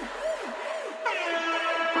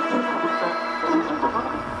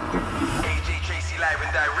 AJ Tracey live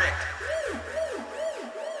and direct.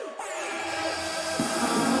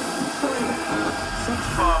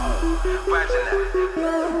 Watching that.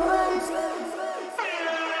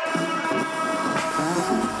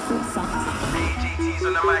 BGT's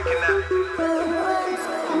on the mic and that.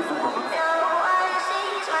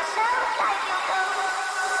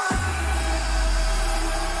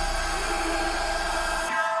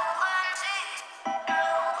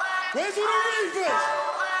 Where's all the ravers?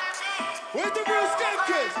 Where's the real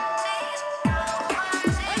skankers?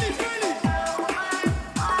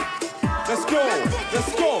 Let's go,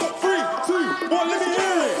 let's go. 3, 2, 1, let me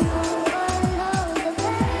hear it.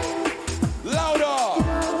 Louder.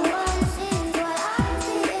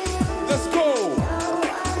 Let's go.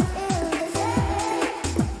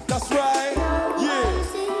 That's right.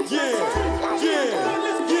 Yeah.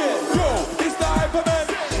 Yo, it's the Hyperman.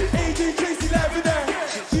 AJ Tracey live in there.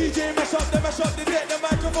 DJ mash up the deck. The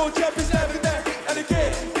microphone champ is live in there. And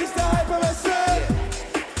again, it's the Hyperman set.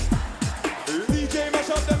 DJ mash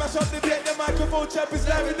up the deck. Microphone chap is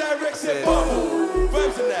live and direct, set bubble.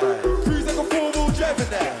 Verbs in that, cruise like a 4-wheel driving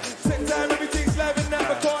that. Take time, everything's live in that.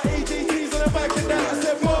 My car AJT's on the mic and that. I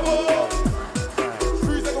said bubble.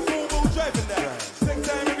 Cruise like a 4-wheel driving that. Take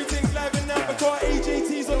time, everything's live in that. My car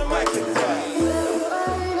AJT's on the mic and that.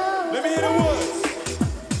 Let me hear the words.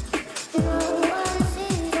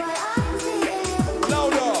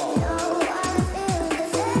 Louder.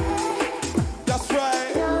 That's right.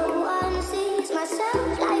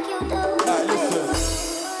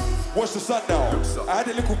 Watch the sun now. I had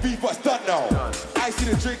a little beef, but it's done now. I see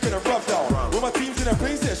the drink and a rub down. When my team's in a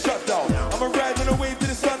place, they're shut down. I'ma ride on the wave to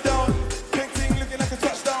the sundown. Pink thing looking like a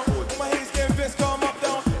touchdown. When my hands getting vest, calm up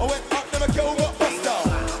down. I went up, then my girl got bust down.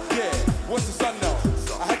 Yeah, watch the sun now.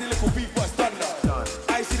 I had a little beef, but it's done now.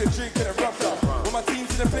 I see the drink and a rub down. When my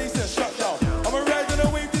team's in a place, they're shut down. I'ma ride on the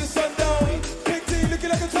wave to the sundown. Pink thing looking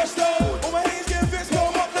like a touchdown. When my hands getting vest,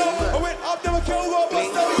 calm up down. I went up, then my girl got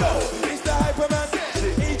bust down. Yo, it's the Hyperman.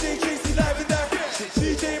 AJ Tracey live in that.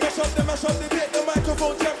 DJ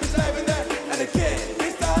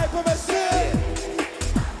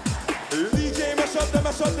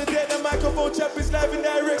microphone champions live and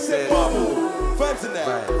direct. Said bubble, vibes in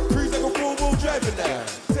that. Cruise like a four-wheel driving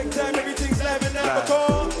that. Take time, everything's live in that. My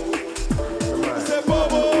car. Said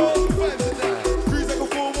bubble, vibes in that. Cruise like a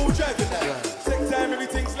four-wheel driving that. Take time,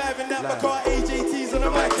 everything's live in that. My car, AJT's on the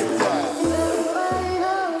mic and that.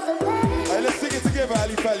 Alright, let's sing it together,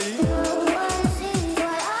 Ali Pally.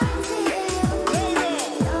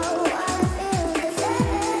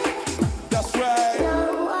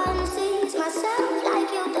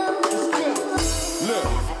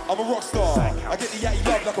 I'm a rock star. I get the yatty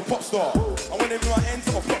love like a pop star. And when in my ends,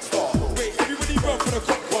 I'm a pop star. Wait, everybody run for the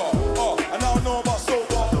cop car. And I don't know about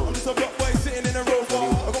sober. I'm just a block boy sitting in a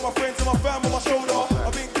rover. I got my friends and my fam on my shoulder.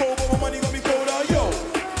 I've been cold, but my money got me colder. Yo,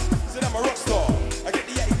 said I'm a rock star. I get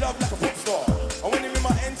the yatty love like a pop star. And when in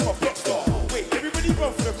my ends, I'm a pop star. Wait, everybody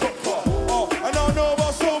run for the cop car. And I don't know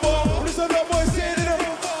about sober. I'm just a block boy sitting in a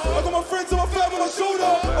rover. I got my friends and my fam on my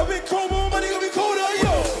shoulder. I've been cold, but my money got me colder.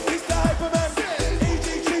 Yo, it's the hyper man.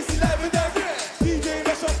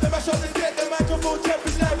 Shot the dead, the microphone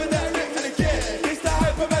champions live and direct. And again, it's the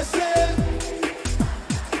hyperman said.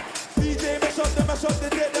 DJ mash up the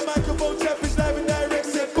dead, the microphone champions live and direct.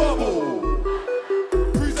 Said bubble.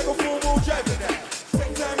 Cruise like a four-wheel driving that.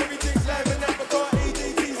 Take time, everything's live and that. My car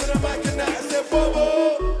AJT's on the mic and that. I said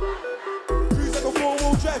bubble. Cruise like a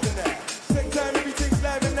four-wheel driving that. Take time, everything's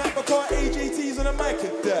live and that. My car AJT's on the mic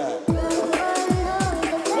and that.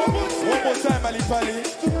 One more time, Ali Pally.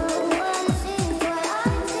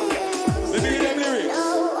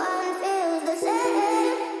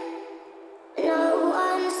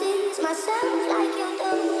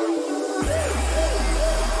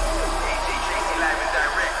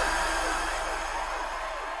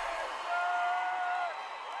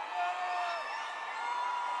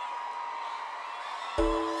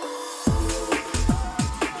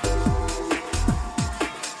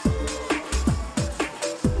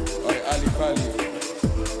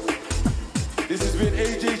 This has been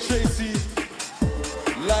AJ Tracey,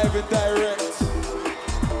 live and direct.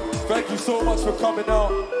 Thank you so much for coming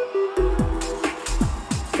out.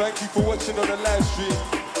 Thank you for watching on the live stream.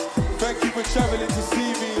 Thank you for traveling to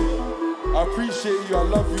see me. I appreciate you, I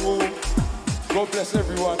love you all. God bless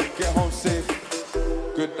everyone, get home safe.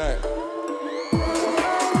 Good night.